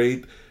that's just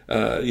great.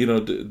 To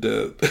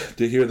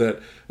hear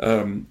that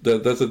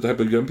that's the type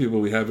of young people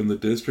we have in the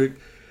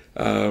district,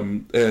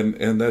 and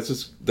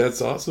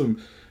that's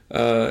awesome.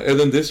 And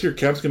then this year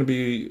camp's going to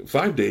be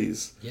 5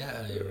 days.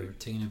 Yeah, we're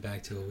taking it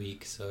back to a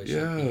week. So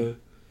it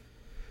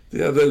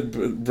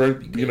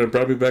that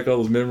brought me back all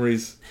those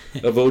memories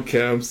of old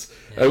camps.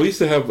 We used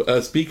to have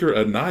a speaker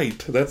a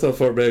night. That's how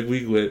far back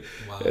we went.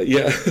 Wow.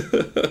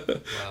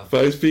 Wow.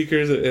 5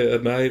 speakers a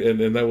night,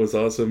 and that was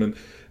awesome. And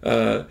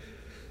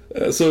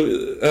so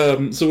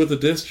with the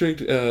district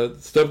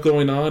stuff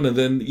going on, and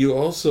then you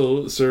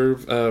also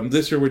serve.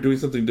 This year we're doing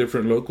something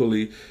different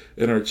locally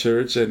in our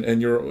church,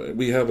 and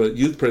we have a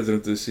youth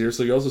president this year.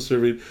 So you're also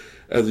serving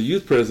as a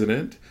youth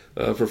president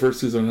for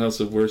First Tuesday House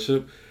of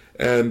Worship.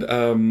 And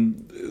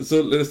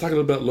so let's talk a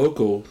little about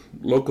local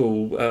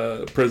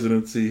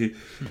presidency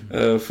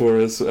for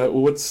us.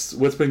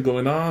 What's been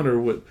going on,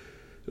 or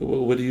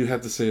What do you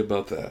have to say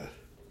about that?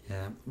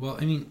 Yeah. Well,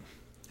 I mean,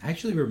 I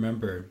actually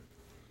remember.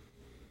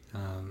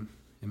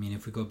 I mean,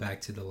 if we go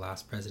back to the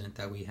last president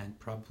that we had,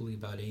 probably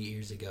about 8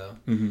 years ago,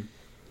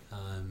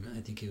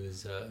 I think it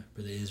was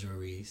Brother Israel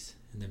Reese,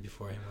 and then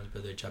before him was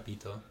Brother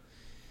Chapito,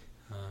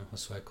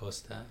 Josue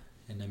Costa,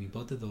 and I mean,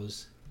 both of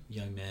those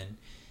young men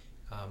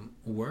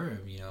were,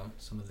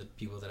 some of the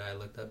people that I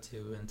looked up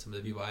to, and some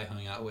of the people I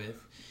hung out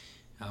with.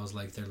 I was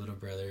like their little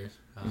brother,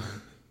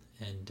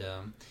 and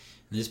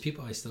there's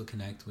people I still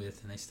connect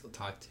with and I still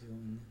talk to,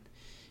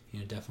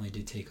 and definitely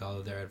do take all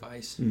of their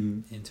advice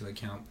into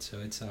account. So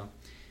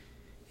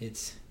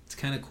it's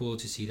kind of cool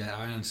to see that.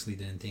 I honestly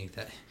didn't think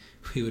that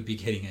we would be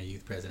getting a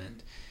youth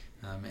president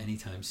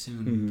anytime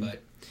soon.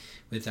 But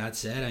with that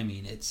said, I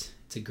mean, it's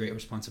a great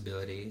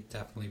responsibility. It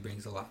definitely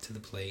brings a lot to the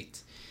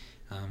plate.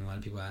 A lot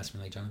of people ask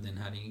me, like, Jonathan,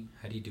 how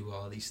do you do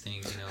all these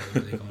things?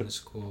 Really going to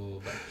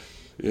school, but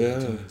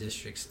doing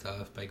district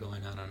stuff, by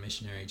going out on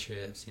missionary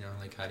trips.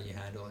 Like, how do you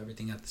handle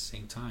everything at the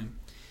same time?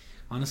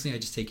 Honestly, I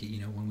just take it,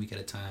 1 week at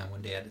a time,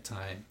 1 day at a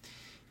time,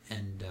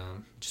 and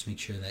just make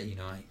sure that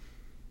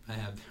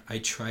I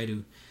try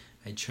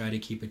to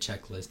keep a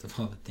checklist of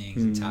all the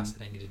things and tasks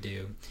that I need to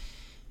do.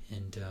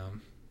 And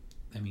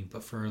I mean,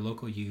 but for our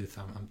local youth,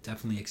 I'm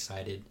definitely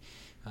excited.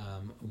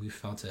 We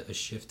felt a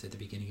shift at the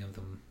beginning of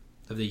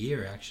the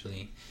year,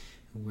 actually,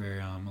 where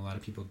a lot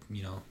of people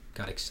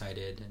got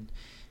excited and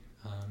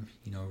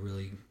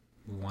really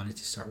wanted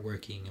to start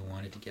working and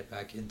wanted to get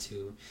back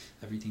into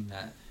everything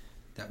that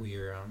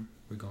we're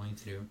going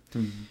through.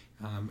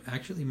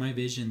 Actually, my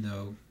vision,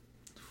 though,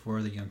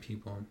 for the young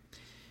people,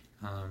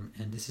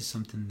 and this is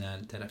something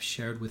that I've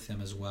shared with them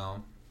as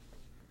well.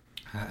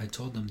 I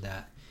told them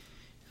that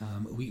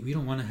we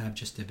don't want to have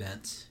just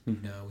events.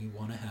 We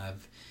want to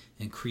have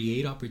and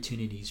create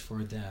opportunities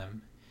for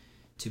them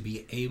to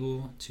be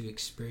able to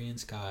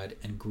experience God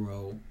and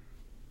grow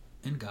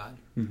in God.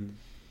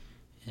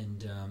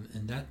 And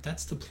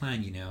that's the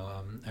plan.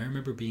 I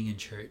remember being in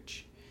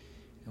church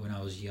when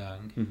I was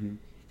young,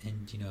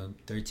 and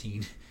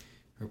 13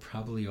 or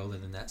probably older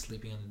than that,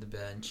 sleeping under the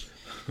bench.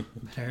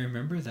 But I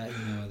remember that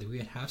that we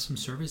would have some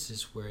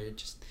services where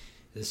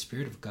the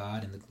Spirit of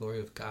God and the glory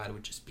of God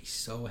would just be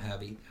so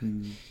heavy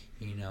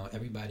that,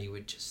 everybody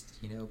would just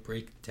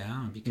break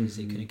down because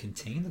they couldn't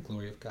contain the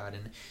glory of God,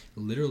 and it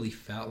literally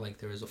felt like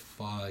there was a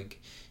fog,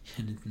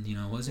 and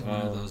it wasn't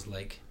one of those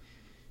like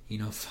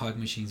fog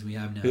machines we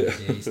have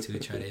nowadays to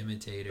try to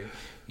imitate or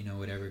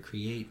whatever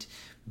create.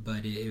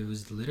 But it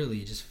was literally,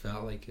 it just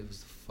felt like it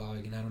was the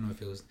fog, and I don't know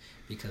if it was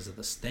because of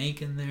the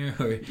stank in there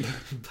or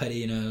but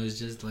it was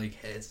just like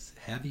it's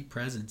heavy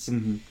presence.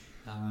 And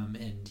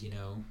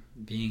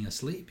being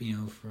asleep,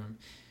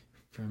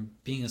 from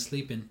being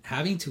asleep and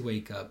having to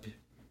wake up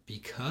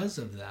because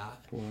of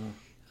that.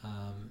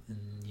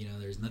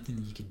 And there's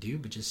nothing you could do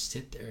but just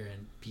sit there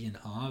and be in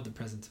awe of the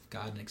presence of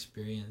God and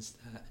experience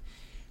that.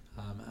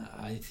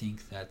 I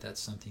think that's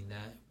something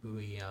that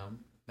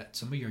that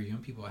some of your young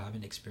people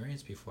haven't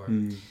experienced before.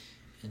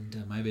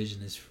 And my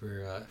vision is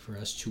for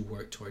us to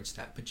work towards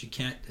that. But you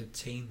can't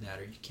obtain that,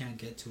 or you can't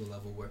get to a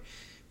level where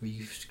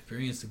you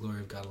experience the glory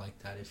of God like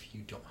that if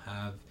you don't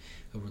have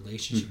a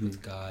relationship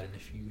with God, and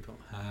if you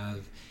don't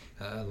have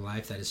a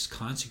life that is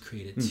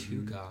consecrated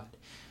to God.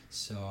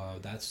 So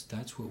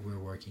that's what we're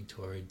working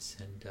towards.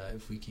 And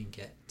if we can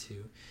get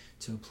to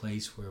a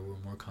place where we're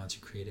more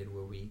consecrated,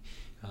 where we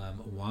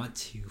want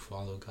to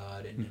follow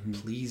God and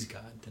please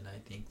God, then I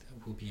think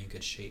that we'll be in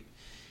good shape.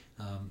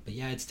 But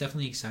yeah, it's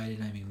definitely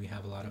exciting. I mean, we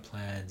have a lot of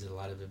plans, a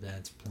lot of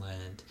events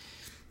planned,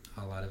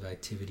 a lot of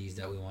activities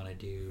that we want to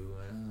do,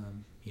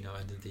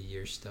 end of the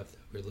year stuff that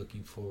we're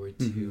looking forward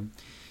to.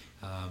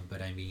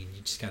 But I mean,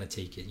 you just got to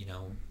take it,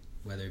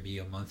 whether it be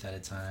a month at a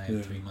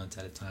time, 3 months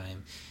at a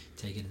time,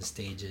 take it in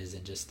stages,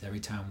 and just every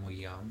time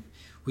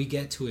we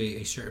get to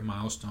a certain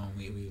milestone,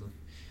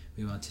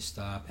 we want to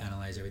stop,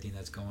 analyze everything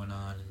that's going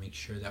on, and make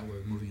sure that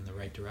we're moving in the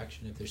right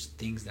direction. If there's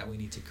things that we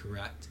need to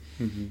correct,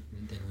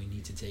 then we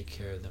need to take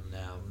care of them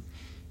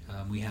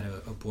now. We had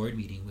a board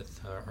meeting with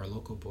our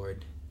local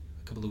board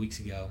a couple of weeks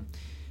ago,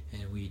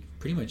 and we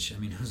pretty much,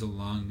 it was a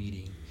long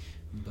meeting,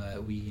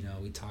 but we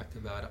talked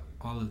about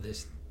all of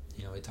this.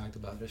 We talked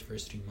about the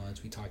first 3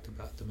 months. We talked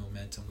about the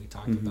momentum. We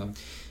talked about,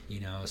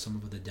 some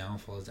of the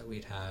downfalls that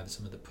we'd have,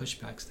 some of the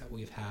pushbacks that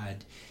we've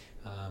had.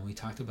 We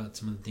talked about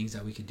some of the things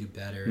that we could do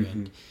better.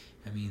 And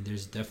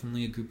there's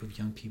definitely a group of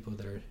young people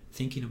that are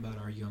thinking about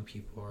our young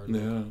people, our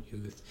local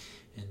youth,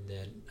 and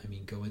that,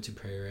 go into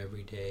prayer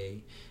every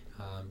day,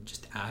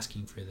 just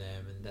asking for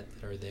them, and that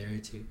are there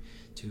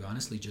to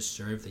honestly just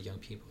serve the young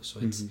people. So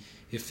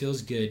it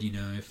feels good,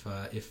 if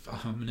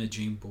I'm in a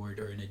dream board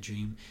or in a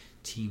dream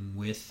team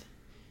with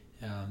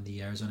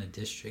the Arizona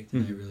district,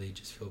 and I really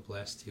just feel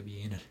blessed to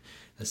be in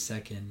a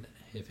second.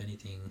 If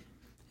anything,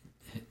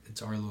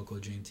 it's our local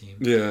dream team.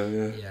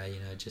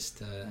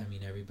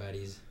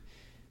 Everybody's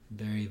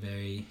very,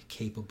 very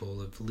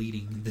capable of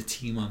leading the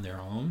team on their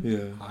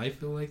own. I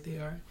feel like they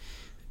are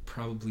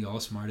probably all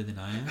smarter than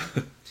I am,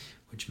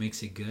 which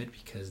makes it good,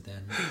 because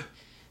then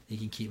they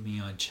can keep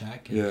me on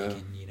check, and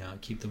they can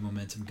keep the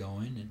momentum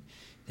going,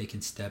 they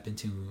can step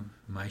into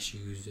my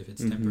shoes if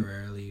it's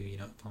temporarily, you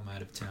know, if I'm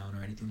out of town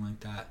or anything like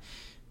that.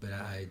 But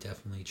I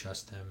definitely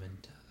trust them,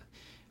 and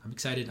I'm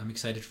excited. I'm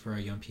excited for our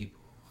young people.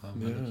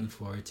 I'm looking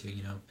forward to,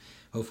 you know,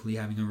 hopefully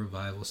having a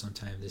revival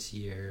sometime this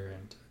year,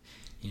 and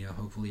you know,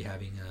 hopefully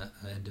having a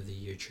end of the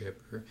year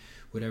trip or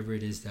whatever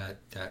it is that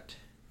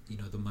you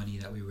know, the money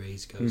that we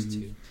raise goes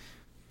to.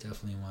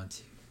 Definitely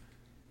want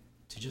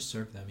to just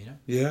serve them, you know.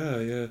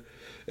 Yeah.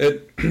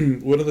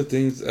 And one of the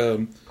things,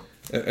 and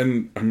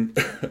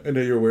I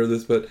know you're aware of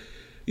this, but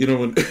you know,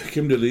 when it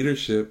came to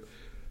leadership,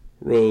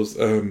 Rose,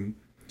 you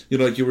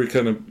know, like you were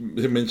kind of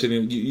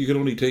mentioning, you can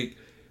only take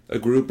a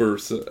group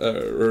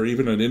or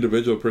even an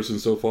individual person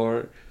so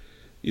far,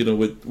 you know,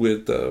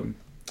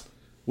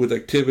 with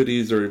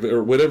activities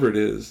or whatever it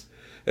is.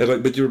 And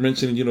like, but you were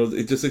mentioning, you know,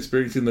 just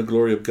experiencing the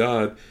glory of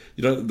God,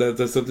 you know,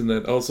 that's something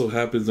that also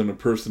happens on a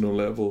personal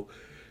level.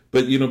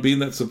 But, you know, being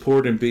that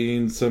support and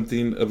being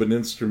something of an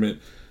instrument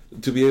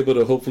to be able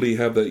to hopefully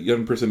have that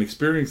young person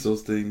experience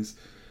those things,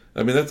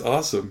 I mean, that's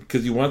awesome,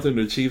 because you want them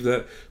to achieve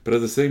that. But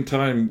at the same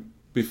time,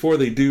 before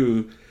they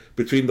do,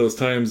 between those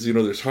times, you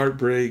know, there's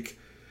heartbreak,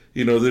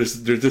 you know, there's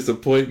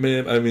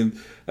disappointment. I mean,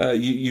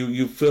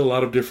 you feel a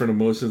lot of different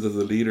emotions as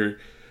a leader.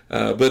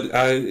 But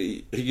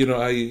I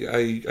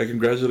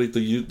congratulate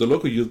the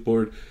local youth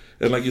board,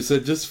 and like you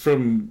said, just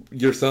from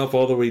yourself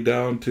all the way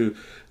down to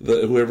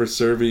whoever's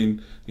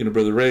serving, you know,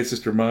 Brother Ray,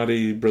 Sister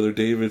Marty, Brother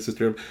David,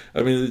 Sister,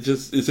 I mean, it's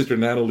Sister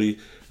Natalie,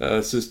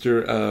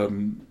 Sister,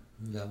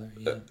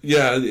 Valerie,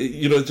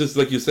 you know, just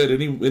like you said,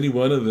 any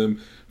one of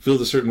them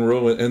fills a certain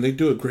role, and they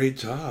do a great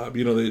job.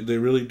 You know, they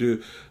really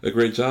do a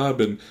great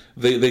job, and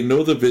they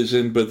know the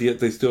vision, but yet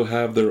they still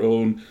have their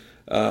own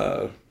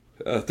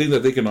thing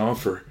that they can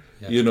offer.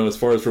 Yeah. You know, as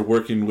far as for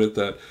working with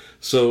that.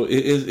 So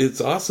it's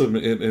awesome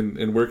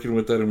in working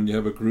with that, and when you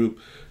have a group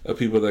of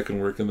people that can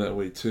work in that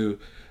way too.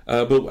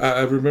 But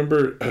I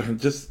remember,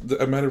 just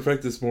a matter of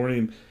fact, this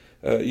morning,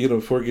 you know,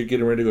 before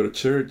getting ready to go to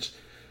church,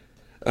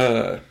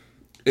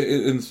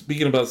 and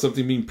speaking about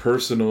something being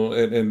personal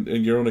and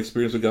your own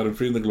experience with God and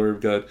feeling the glory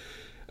of God,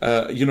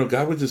 you know,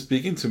 God was just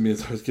speaking to me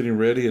as I was getting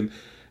ready, and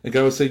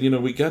God was saying, you know,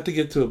 we got to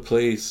get to a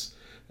place,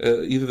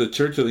 either the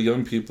church or the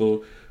young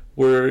people,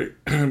 where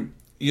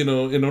you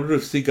know, in order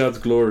to see God's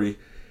glory,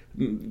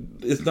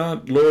 it's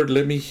not, Lord,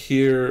 let me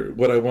hear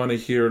what I want to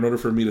hear in order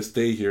for me to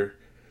stay here.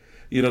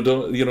 You know,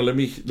 let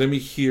me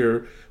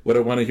hear what I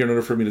want to hear in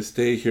order for me to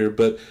stay here.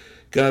 But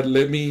God,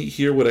 let me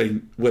hear what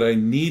I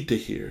need to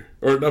hear.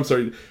 Or I'm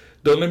sorry,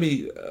 don't let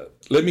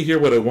me hear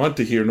what I want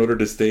to hear in order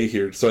to stay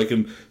here, so I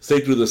can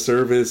stay through the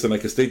service, and I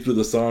can stay through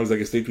the songs, I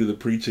can stay through the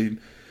preaching.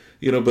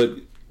 You know, but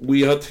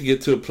we ought to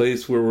get to a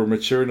place where we're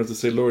mature enough to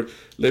say, Lord,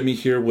 let me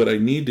hear what I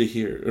need to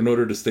hear in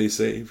order to stay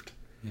saved.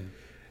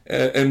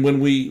 And when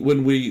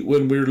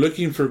we're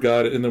looking for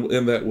God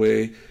in that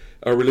way,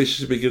 our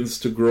relationship begins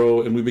to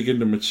grow and we begin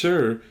to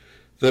mature.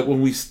 That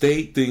when we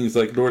state things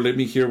like, Lord, let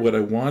me hear what I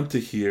want to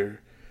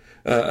hear,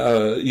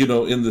 you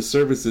know, in the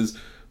services,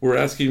 we're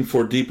asking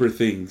for deeper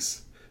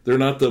things. They're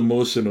not the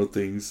emotional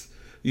things.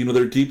 You know,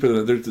 they're deeper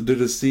than that. They're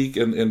to seek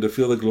and to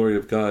feel the glory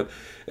of God.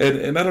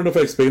 And I don't know if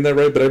I explained that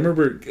right, but I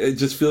remember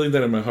just feeling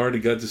that in my heart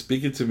and God just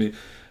speaking to me.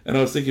 And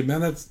I was thinking,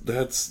 man,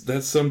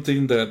 that's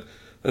something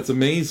that's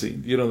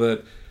amazing. You know,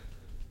 that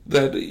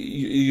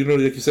you know,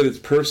 like you said, it's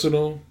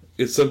personal.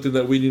 It's something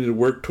that we need to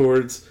work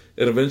towards,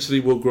 and eventually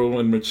we'll grow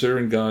and mature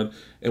in God,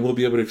 and we'll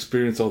be able to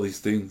experience all these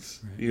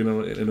things. Right. You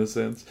know, in a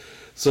sense.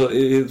 So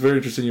it's very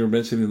interesting you were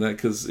mentioning that,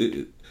 because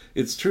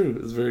it's true.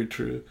 It's very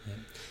true. Yeah.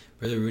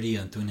 Brother Rudy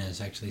Antunes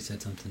actually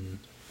said something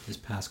this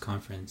past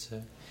conference,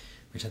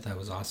 which I thought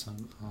was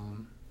awesome.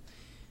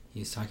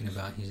 He's talking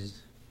about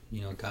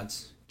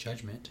God's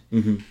judgment,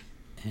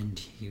 and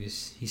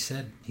he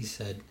said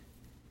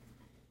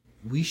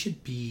we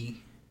should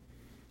be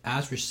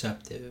as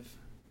receptive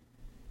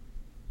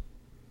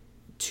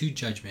to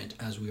judgment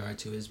as we are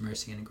to His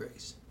mercy and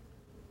grace.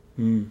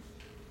 You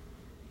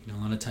know,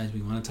 a lot of times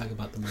we want to talk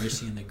about the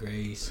mercy and the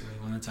grace, and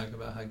we want to talk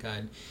about how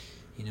God,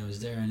 you know,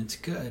 is there, and it's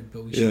good,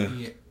 but we should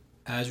be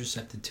as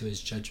receptive to His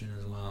judgment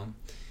as well,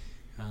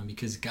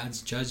 because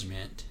God's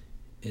judgment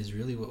is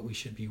really what we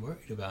should be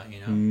worried about, you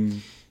know.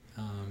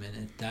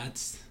 And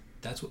that's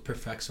what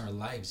perfects our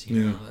lives,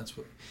 you know. That's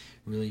what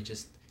really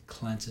just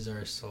cleanses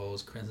our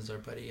souls, cleanses our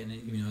body, and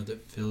you know,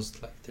 that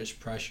feels like there's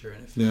pressure,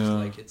 and it feels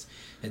like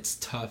it's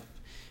tough,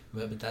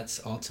 but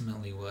that's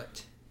ultimately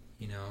what,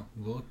 you know,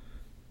 will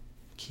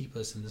keep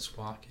us in this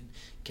walk and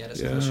get us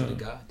closer to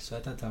God. So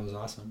I thought that was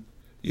awesome.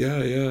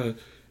 And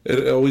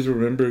I always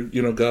remember,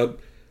 you know, God,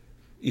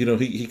 you know,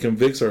 he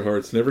convicts our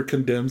hearts, never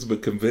condemns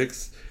but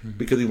convicts,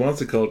 because He wants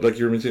to call, like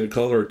you were mentioning,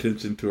 call our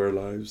attention to our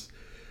lives.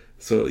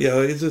 So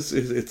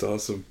it's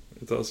awesome.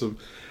 It's awesome.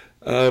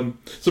 So,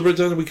 Brother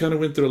Jonathan, we kind of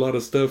went through a lot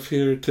of stuff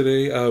here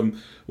today. One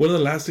of the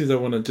last things I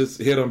want to just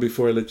hit on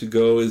before I let you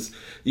go is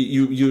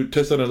you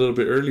touched on a little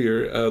bit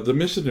earlier, the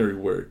missionary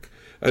work.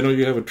 I know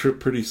you have a trip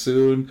pretty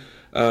soon.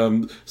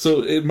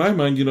 So in my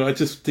mind, you know, I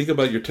just think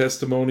about your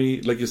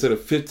testimony, like you said, a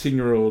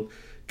 15-year-old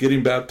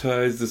getting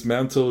baptized, this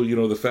mantle, you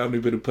know, the family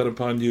been put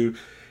upon you.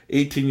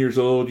 18 years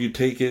old, you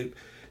take it,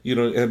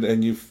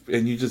 and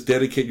you just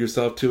dedicate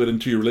yourself to it,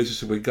 into your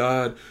relationship with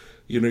God.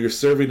 You're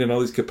serving in all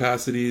these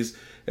capacities,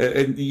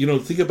 and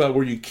think about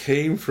where you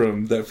came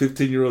from, that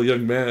 15-year-old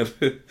young man,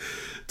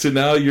 to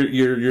now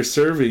you're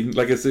serving.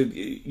 Like I said,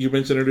 you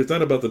mentioned earlier, it's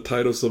not about the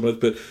title so much,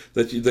 but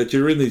that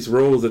you're in these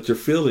roles that you're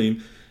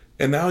filling,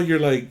 and now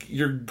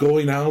you're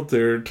going out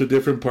there to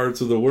different parts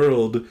of the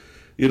world,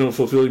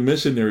 fulfilling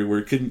missionary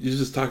work. Can you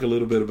just talk a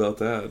little bit about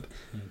that?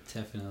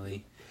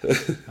 Definitely.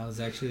 I was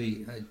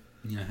actually, I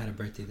had a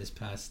birthday this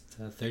past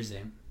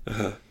Thursday.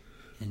 Uh-huh.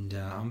 And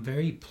I'm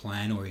very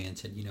plan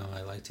oriented.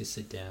 I like to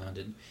sit down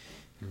and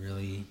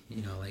really,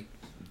 like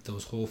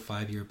those whole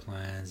 5-year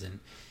plans and,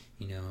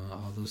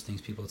 all those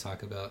things people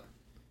talk about.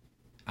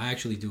 I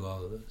actually do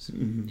all of those.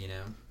 Mm-hmm.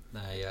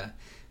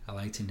 I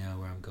like to know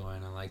where I'm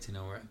going. I like to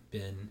know where I've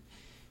been.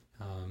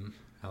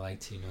 I like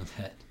to know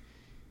that,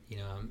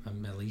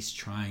 I'm at least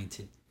trying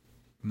to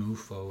move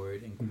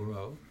forward and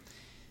grow.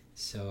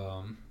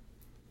 So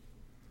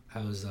I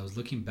was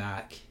looking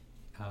back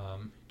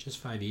just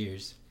 5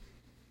 years.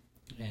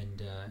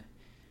 And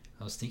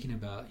I was thinking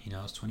about,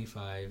 I was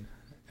 25.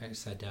 I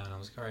sat down. I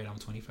was like, all right, I'm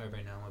 25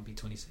 right now. I'll be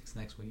 26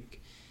 next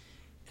week.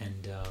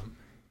 And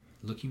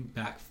looking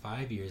back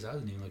 5 years, I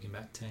wasn't even looking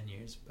back 10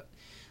 years, but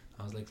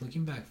I was like,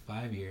 looking back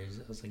 5 years,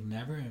 I was like,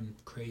 never in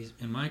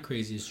my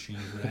craziest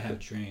dreams would I have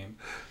dreamed,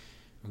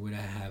 would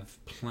I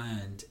have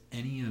planned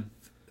any of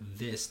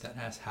this that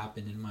has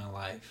happened in my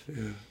life,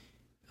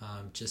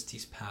 just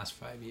these past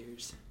 5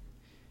 years.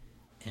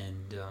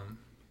 And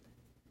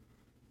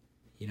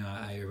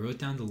I wrote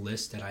down the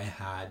list that I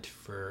had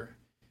for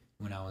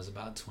when I was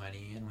about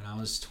 20. And when I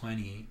was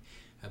 20,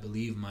 I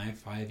believe my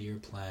 5-year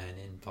plan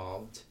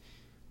involved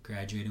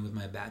graduating with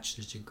my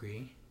bachelor's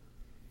degree,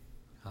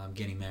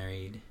 getting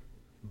married,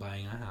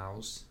 buying a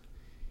house,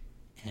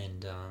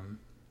 and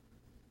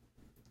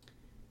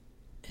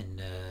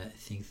I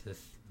think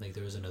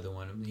there was another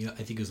one.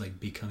 I think it was like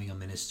becoming a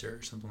minister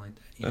or something like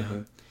that.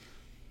 Uh-huh.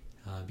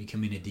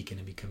 Becoming a deacon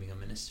and becoming a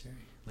minister,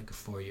 like a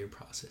 4-year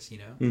process.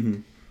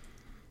 Mm-hmm.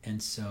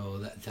 And so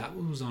that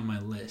was on my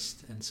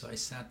list. And so I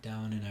sat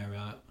down and I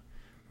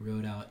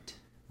wrote out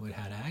what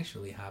had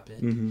actually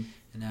happened. Mm-hmm.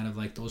 And out of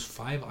like those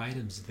 5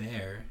 items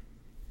there,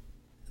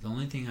 the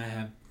only thing I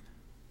have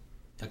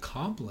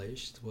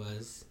accomplished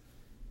was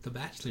the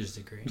bachelor's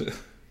degree.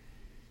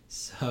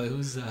 So it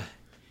was, it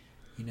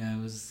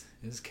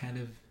was kind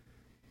of,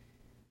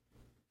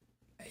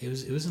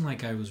 it wasn't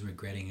like I was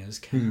regretting. It was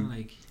kind of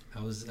like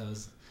I was a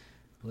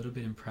little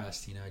bit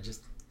impressed.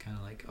 Just kind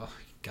of like, oh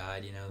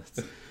God,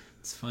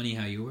 it's funny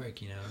how you work.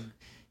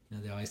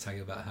 They always talk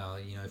about how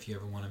if you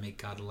ever want to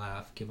make God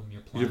laugh, give him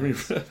your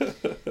plans.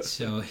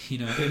 So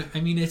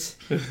it's,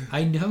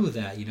 I know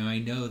that, and I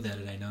know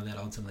that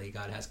ultimately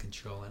God has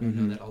control, and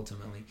I know that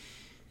ultimately,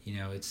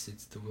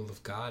 it's the will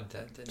of God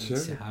that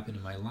needs to happen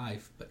in my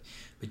life. But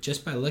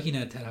just by looking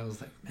at that, I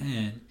was like,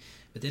 man.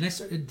 But then I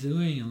started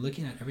doing and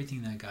looking at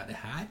everything that God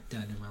had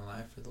done in my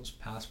life for those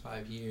past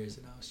 5 years,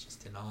 and I was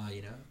just in awe,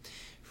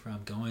 from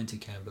going to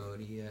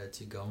Cambodia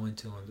to going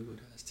to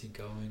Honduras to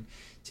going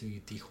to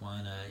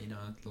Tijuana.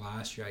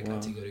 Last year I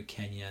got to go to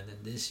Kenya, and then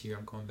this year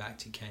I'm going back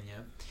to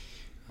Kenya,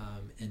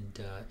 and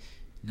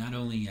not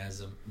only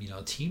as a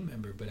team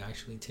member, but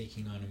actually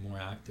taking on a more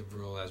active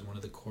role as one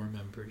of the core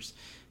members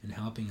and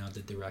helping out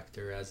the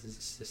director as his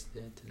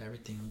assistant, and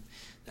everything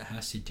that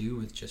has to do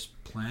with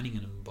just planning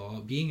and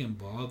being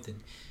involved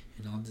in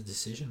all the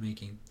decision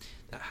making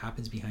that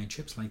happens behind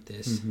trips like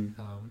this.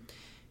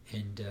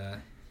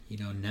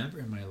 Never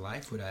in my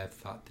life would I have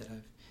thought that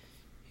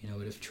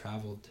would have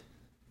traveled.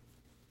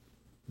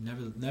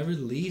 Never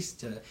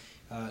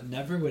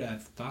would I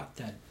have thought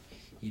that,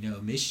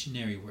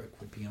 missionary work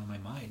would be on my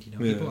mind.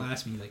 People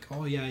ask me like,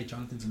 oh yeah,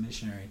 Jonathan's a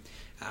missionary.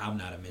 I'm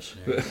not a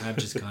missionary. I've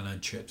just gone on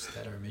trips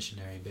that are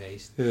missionary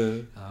based.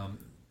 Yeah.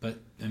 But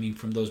I mean,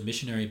 from those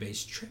missionary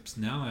based trips,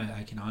 now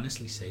I can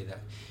honestly say that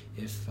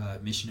if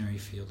missionary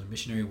field or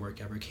missionary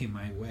work ever came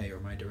my way or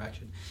my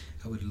direction,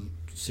 I would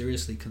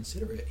seriously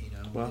consider it. It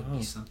would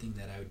be something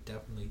that I would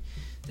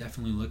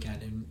definitely look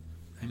at. And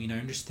I mean, I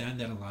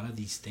understand that a lot of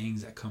these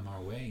things that come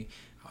our way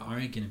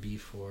aren't going to be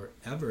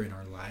forever in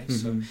our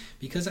lives. So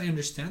because I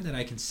understand that,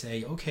 I can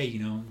say, okay,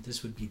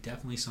 this would be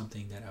definitely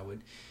something that I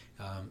would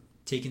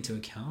take into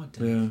account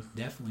and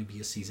definitely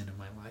be a season in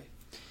my life.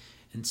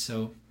 And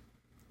so,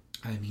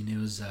 I mean, it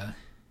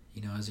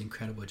was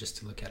incredible just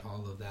to look at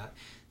all of that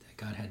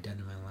God had done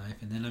in my life.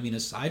 And then, I mean,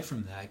 aside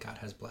from that, God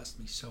has blessed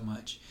me so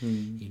much,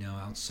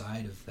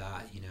 outside of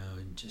that,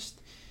 and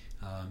just,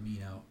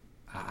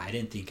 I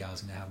didn't think I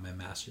was going to have my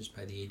master's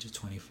by the age of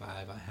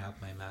 25. I have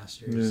my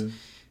master's.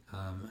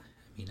 I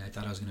mean, I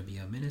thought I was going to be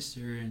a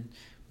minister,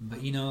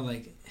 but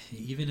like,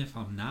 even if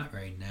I'm not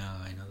right now,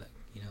 I know that,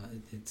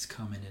 it's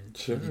coming and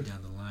further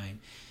down the line.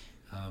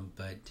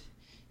 But,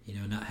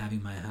 not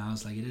having my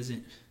house, like,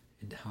 it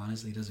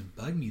honestly doesn't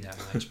bug me that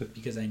much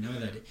because I know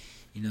that,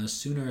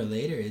 sooner or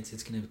later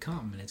it's going to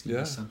come, and it's going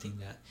to be something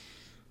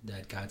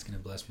that God's going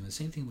to bless me with.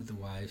 Same thing with the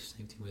wife,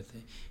 same thing with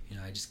it.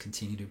 I just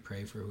continue to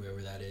pray for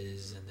whoever that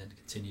is, and then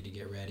continue to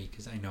get ready,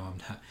 because I know I'm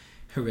not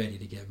ready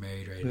to get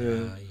married right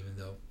now, even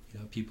though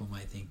people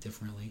might think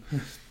differently.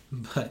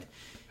 But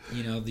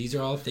these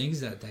are all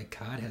things that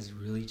God has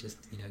really just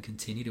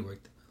continued to work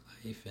in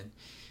my life. And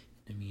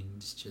I mean,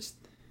 it's just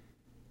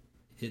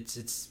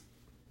it's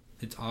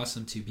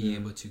awesome to be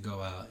able to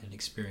go out and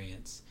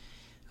experience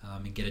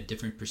and get a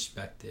different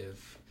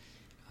perspective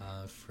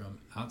from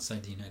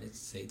outside the United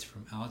States,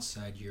 from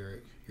outside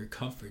your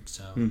comfort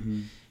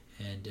zone,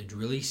 and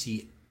really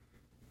see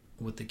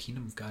what the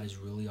kingdom of God is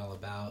really all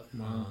about,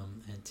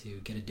 and to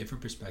get a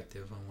different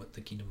perspective on what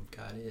the kingdom of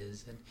God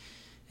is,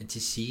 and to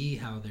see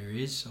how there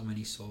is so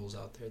many souls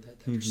out there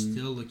that are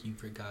still looking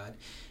for God.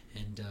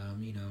 And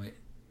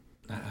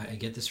I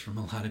get this from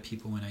a lot of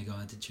people when I go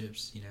on to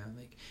trips,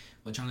 like,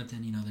 well,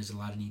 Jonathan, there's a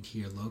lot of need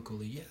here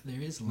locally. Yeah,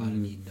 there is a lot of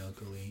need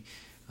locally,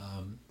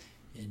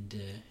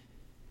 and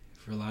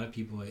for a lot of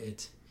people,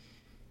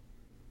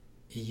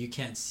 you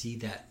can't see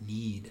that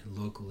need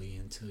locally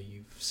until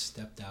you've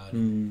stepped out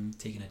and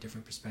taken a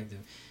different perspective.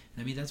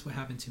 And I mean, that's what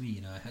happened to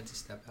me. I had to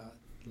step out,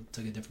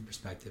 took a different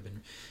perspective,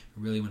 and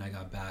really when I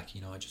got back,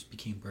 it just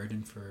became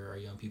burden for our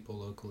young people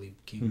locally,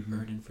 became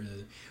burden for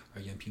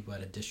our young people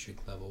at a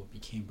district level,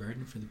 became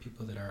burden for the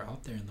people that are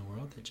out there in the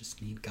world that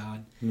just need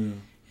God.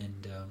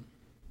 And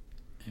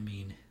I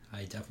mean,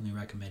 I definitely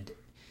recommend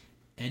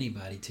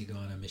anybody to go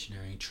on a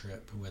missionary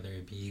trip, whether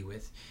it be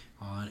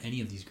on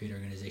any of these great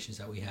organizations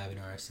that we have in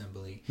our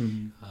assembly.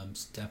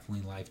 It's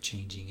definitely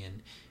life-changing.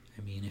 And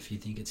I mean, if you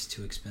think it's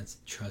too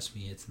expensive, trust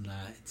me, it's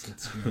not.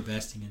 It's you're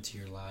investing into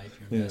your life,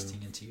 you're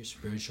investing into your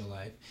spiritual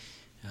life,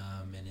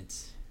 and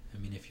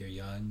if you're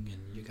young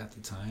and you got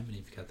the time and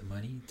if you got the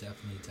money,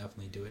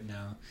 definitely do it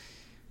now.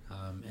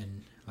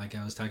 And like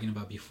I was talking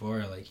about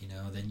before,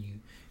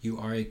 then you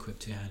are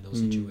equipped to handle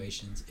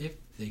situations if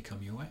they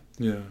come your way.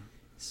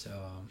 So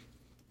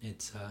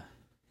it's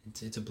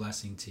a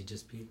blessing to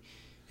just be.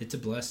 It's a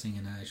blessing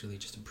and actually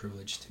just a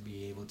privilege to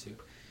be able to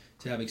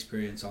have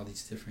experienced all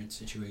these different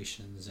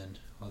situations and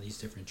all these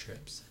different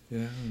trips.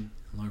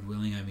 Lord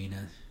willing, I mean,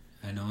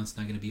 I know it's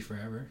not going to be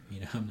forever.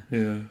 I'm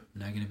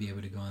not going to be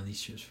able to go on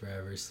these trips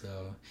forever.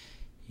 So,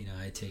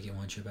 I take it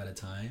one trip at a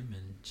time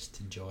and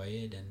just enjoy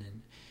it, and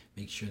then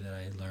make sure that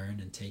I learn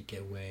and take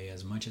away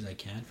as much as I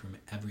can from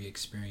every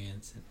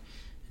experience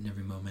and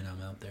every moment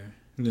I'm out there.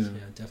 So,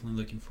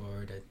 definitely looking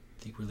forward. I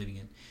think we're living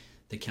in,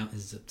 the count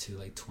is up to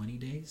like 20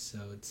 days, so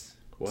it's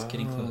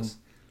getting close.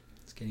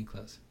 It's getting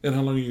close. And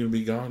how long are you going to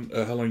be gone?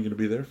 How long are you going to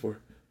be there for?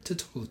 It's a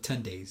total of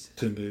 10 days.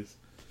 10 days.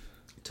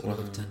 Total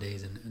of 10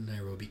 days in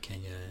Nairobi,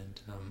 Kenya.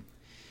 And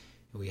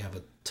we have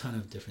a ton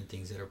of different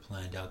things that are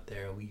planned out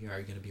there. We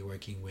are going to be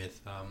working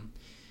with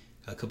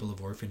a couple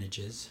of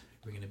orphanages.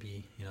 We're going to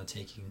be,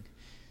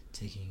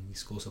 taking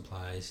school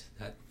supplies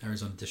that the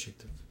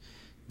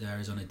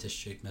Arizona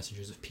District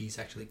Messengers of Peace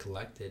actually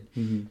collected.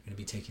 We're going to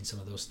be taking some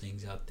of those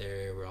things out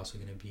there. We're also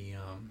going to be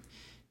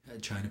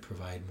trying to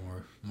provide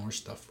more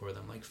stuff for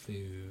them, like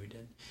food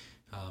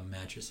and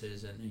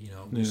mattresses, and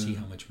we'll see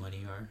how much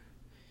money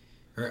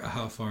or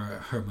how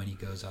far our money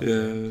goes out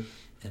there.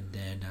 And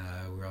then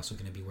we're also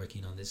going to be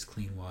working on this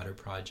clean water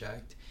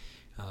project,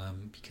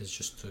 because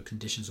just the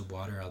conditions of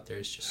water out there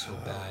is just so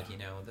bad.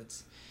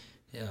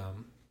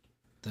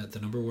 That's the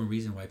number one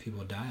reason why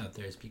people die out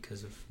there is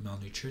because of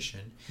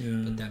malnutrition.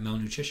 But that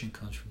malnutrition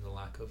comes from the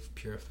lack of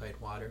purified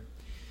water.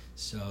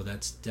 So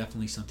that's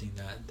definitely something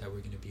that we're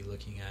going to be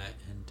looking at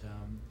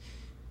and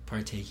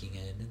partaking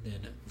in. And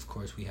then, of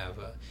course, we have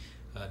a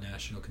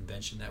national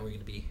convention that we're going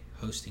to be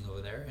hosting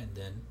over there. And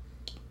then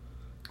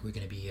we're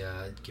going to be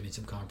giving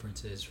some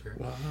conferences for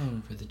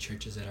the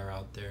churches that are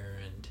out there.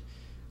 And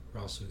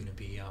we're also going to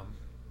be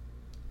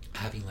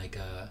having like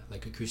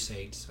a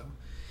crusade. So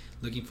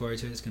looking forward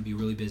to it. It's going to be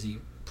really busy.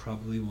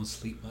 Probably won't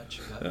sleep much,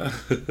 but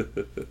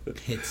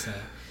it's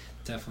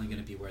definitely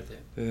going to be worth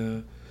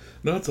it.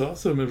 No, it's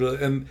awesome.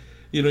 And,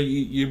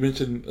 you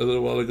mentioned a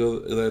little while ago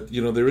that,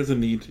 there is a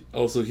need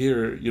also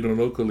here,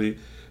 locally.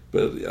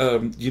 But,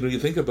 you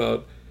think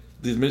about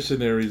these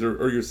missionaries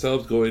or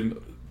yourselves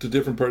going to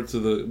different parts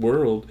of the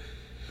world,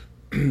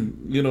 a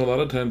lot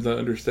of times not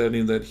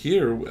understanding that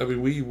here,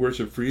 we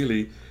worship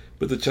freely,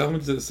 but the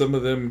challenge that some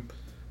of them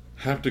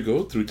have to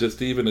go through just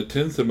to even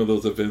attend some of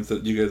those events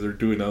that you guys are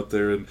doing out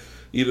there, and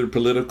either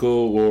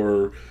political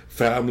or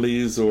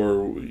families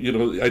or,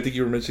 I think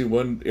you were mentioning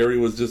one area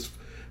was just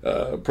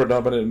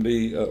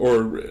predominantly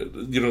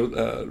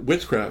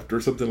witchcraft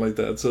or something like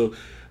that. So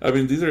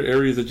these are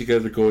areas that you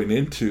guys are going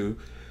into,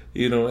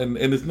 and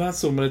it's not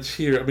so much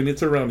here.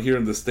 It's around here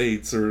in the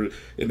States or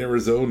in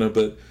Arizona,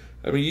 but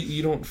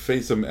you don't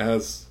face them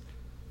as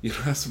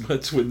as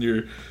much when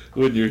you're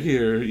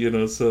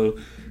here, so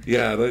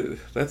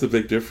that's a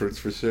big difference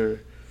for sure.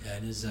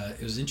 And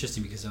it was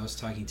interesting because I was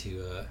talking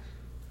to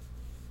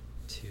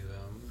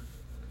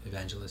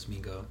Evangelist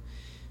Mingo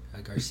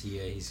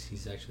Garcia.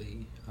 He's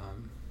actually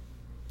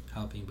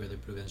helping Brother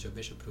Prudencio,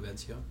 Bishop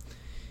Prudencio.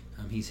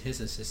 He's his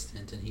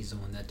assistant, and he's the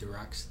one that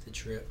directs the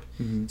trip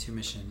to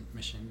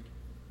Mission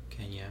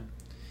Kenya.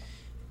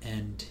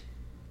 And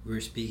we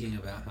were speaking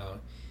about how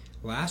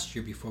last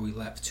year before we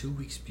left, 2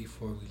 weeks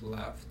before we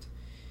left,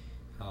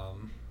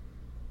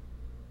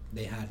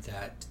 they had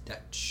that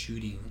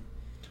shooting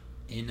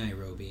in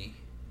Nairobi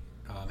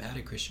at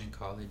a Christian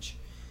college.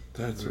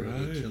 That's where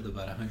right. They killed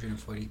about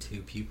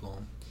 142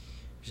 people,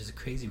 which is a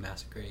crazy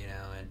massacre,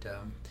 and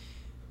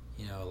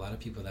a lot of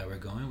people that were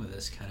going with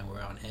us kind of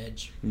were on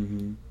edge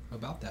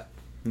about that.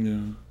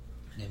 Yeah.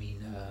 I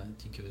mean,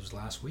 I think it was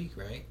last week,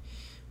 right?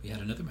 We had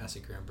another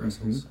massacre in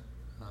Brussels.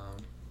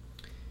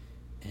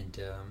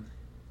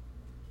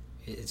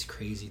 It's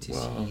crazy to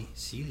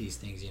see these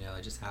things,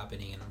 just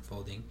happening and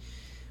unfolding.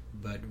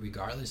 But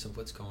regardless of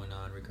what's going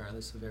on,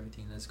 regardless of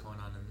everything that's going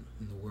on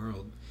in the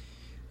world,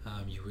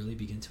 you really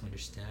begin to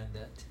understand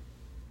that,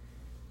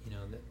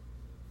 that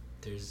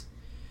there's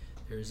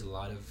a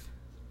lot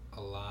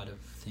of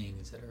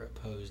things that are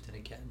opposed and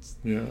against.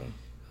 Yeah.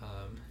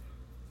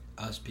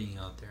 Us being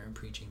out there and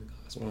preaching the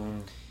gospel,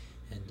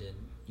 and then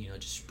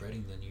just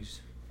spreading the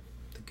news,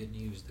 the good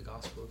news, the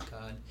gospel of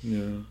God.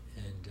 Yeah.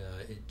 And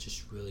it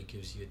just really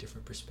gives you a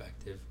different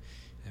perspective.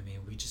 I mean,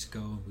 we just go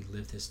and we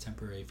live this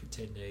temporary for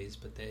 10 days,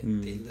 but they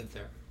live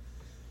there.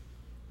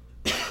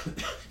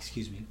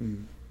 Excuse me.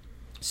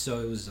 So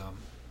it was,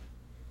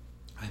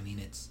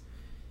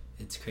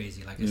 it's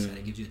crazy. Like I said,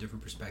 it gives you a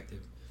different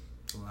perspective.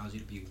 It allows you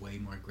to be way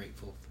more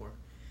grateful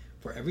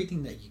for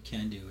everything that you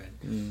can do,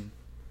 and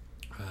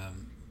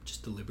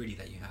just the liberty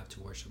that you have to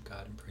worship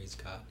God and praise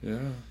God. Yeah.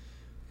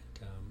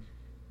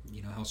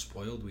 And how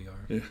spoiled we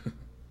are. Yeah.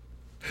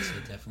 So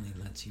it definitely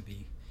lets you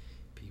be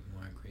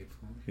more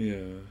grateful.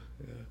 Yeah.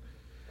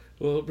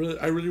 Well, brother,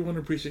 I really want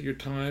to appreciate your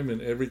time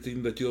and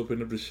everything that you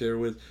opened up to share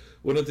with.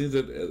 One of the things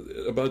that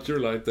about your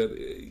life that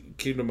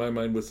came to my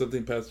mind was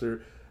something I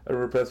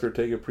remember Pastor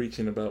Ortega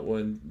preaching about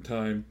one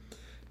time,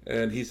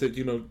 and he said,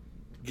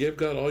 give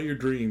God all your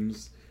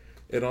dreams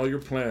and all your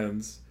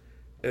plans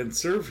and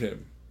serve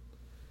Him.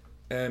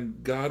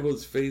 And God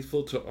was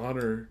faithful to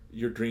honor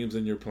your dreams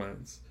and your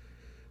plans.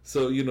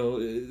 So,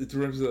 it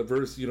reminds me of that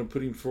verse,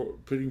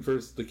 putting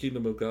first the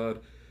kingdom of God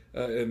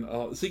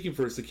and seeking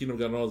first the kingdom of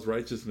God and all His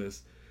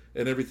righteousness,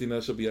 and everything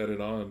else shall be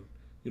added on,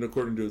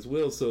 according to His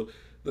will. So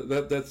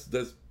that's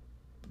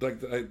like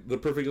the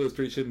perfect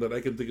illustration that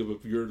I can think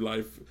of your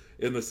life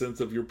in the sense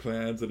of your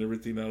plans and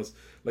everything else.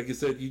 Like you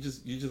said, you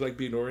just like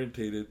being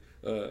orientated,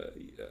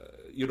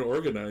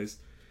 organized,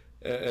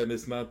 and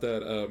it's not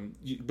that.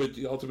 But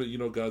ultimately,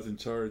 God's in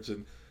charge,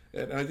 and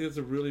I think it's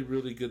a really,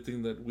 really good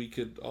thing that we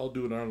could all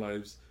do in our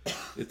lives.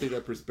 Is take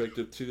that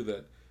perspective too.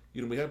 That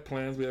we have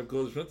plans, we have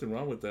goals. There's nothing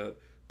wrong with that.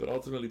 But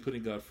ultimately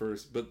putting God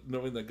first, but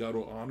knowing that God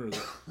will honor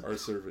our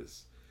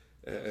service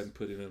and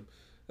putting Him.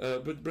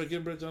 But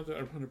again, Brother Jonathan,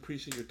 I want to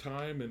appreciate your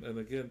time and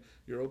again,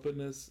 your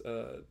openness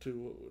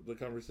to the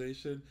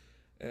conversation.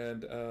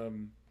 And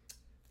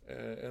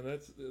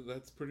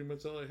that's pretty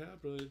much all I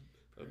have, brother.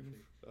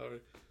 All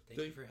right.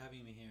 Thank you for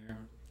having me here.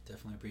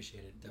 Definitely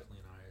appreciate it. Definitely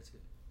an honor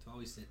to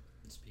always sit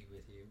and speak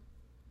with you.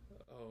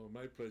 Oh,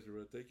 my pleasure,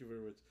 brother. Thank you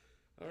very much.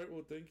 All right,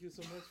 well, thank you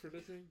so much for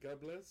listening.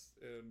 God bless,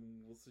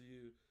 and we'll see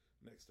you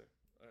next time.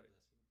 All right.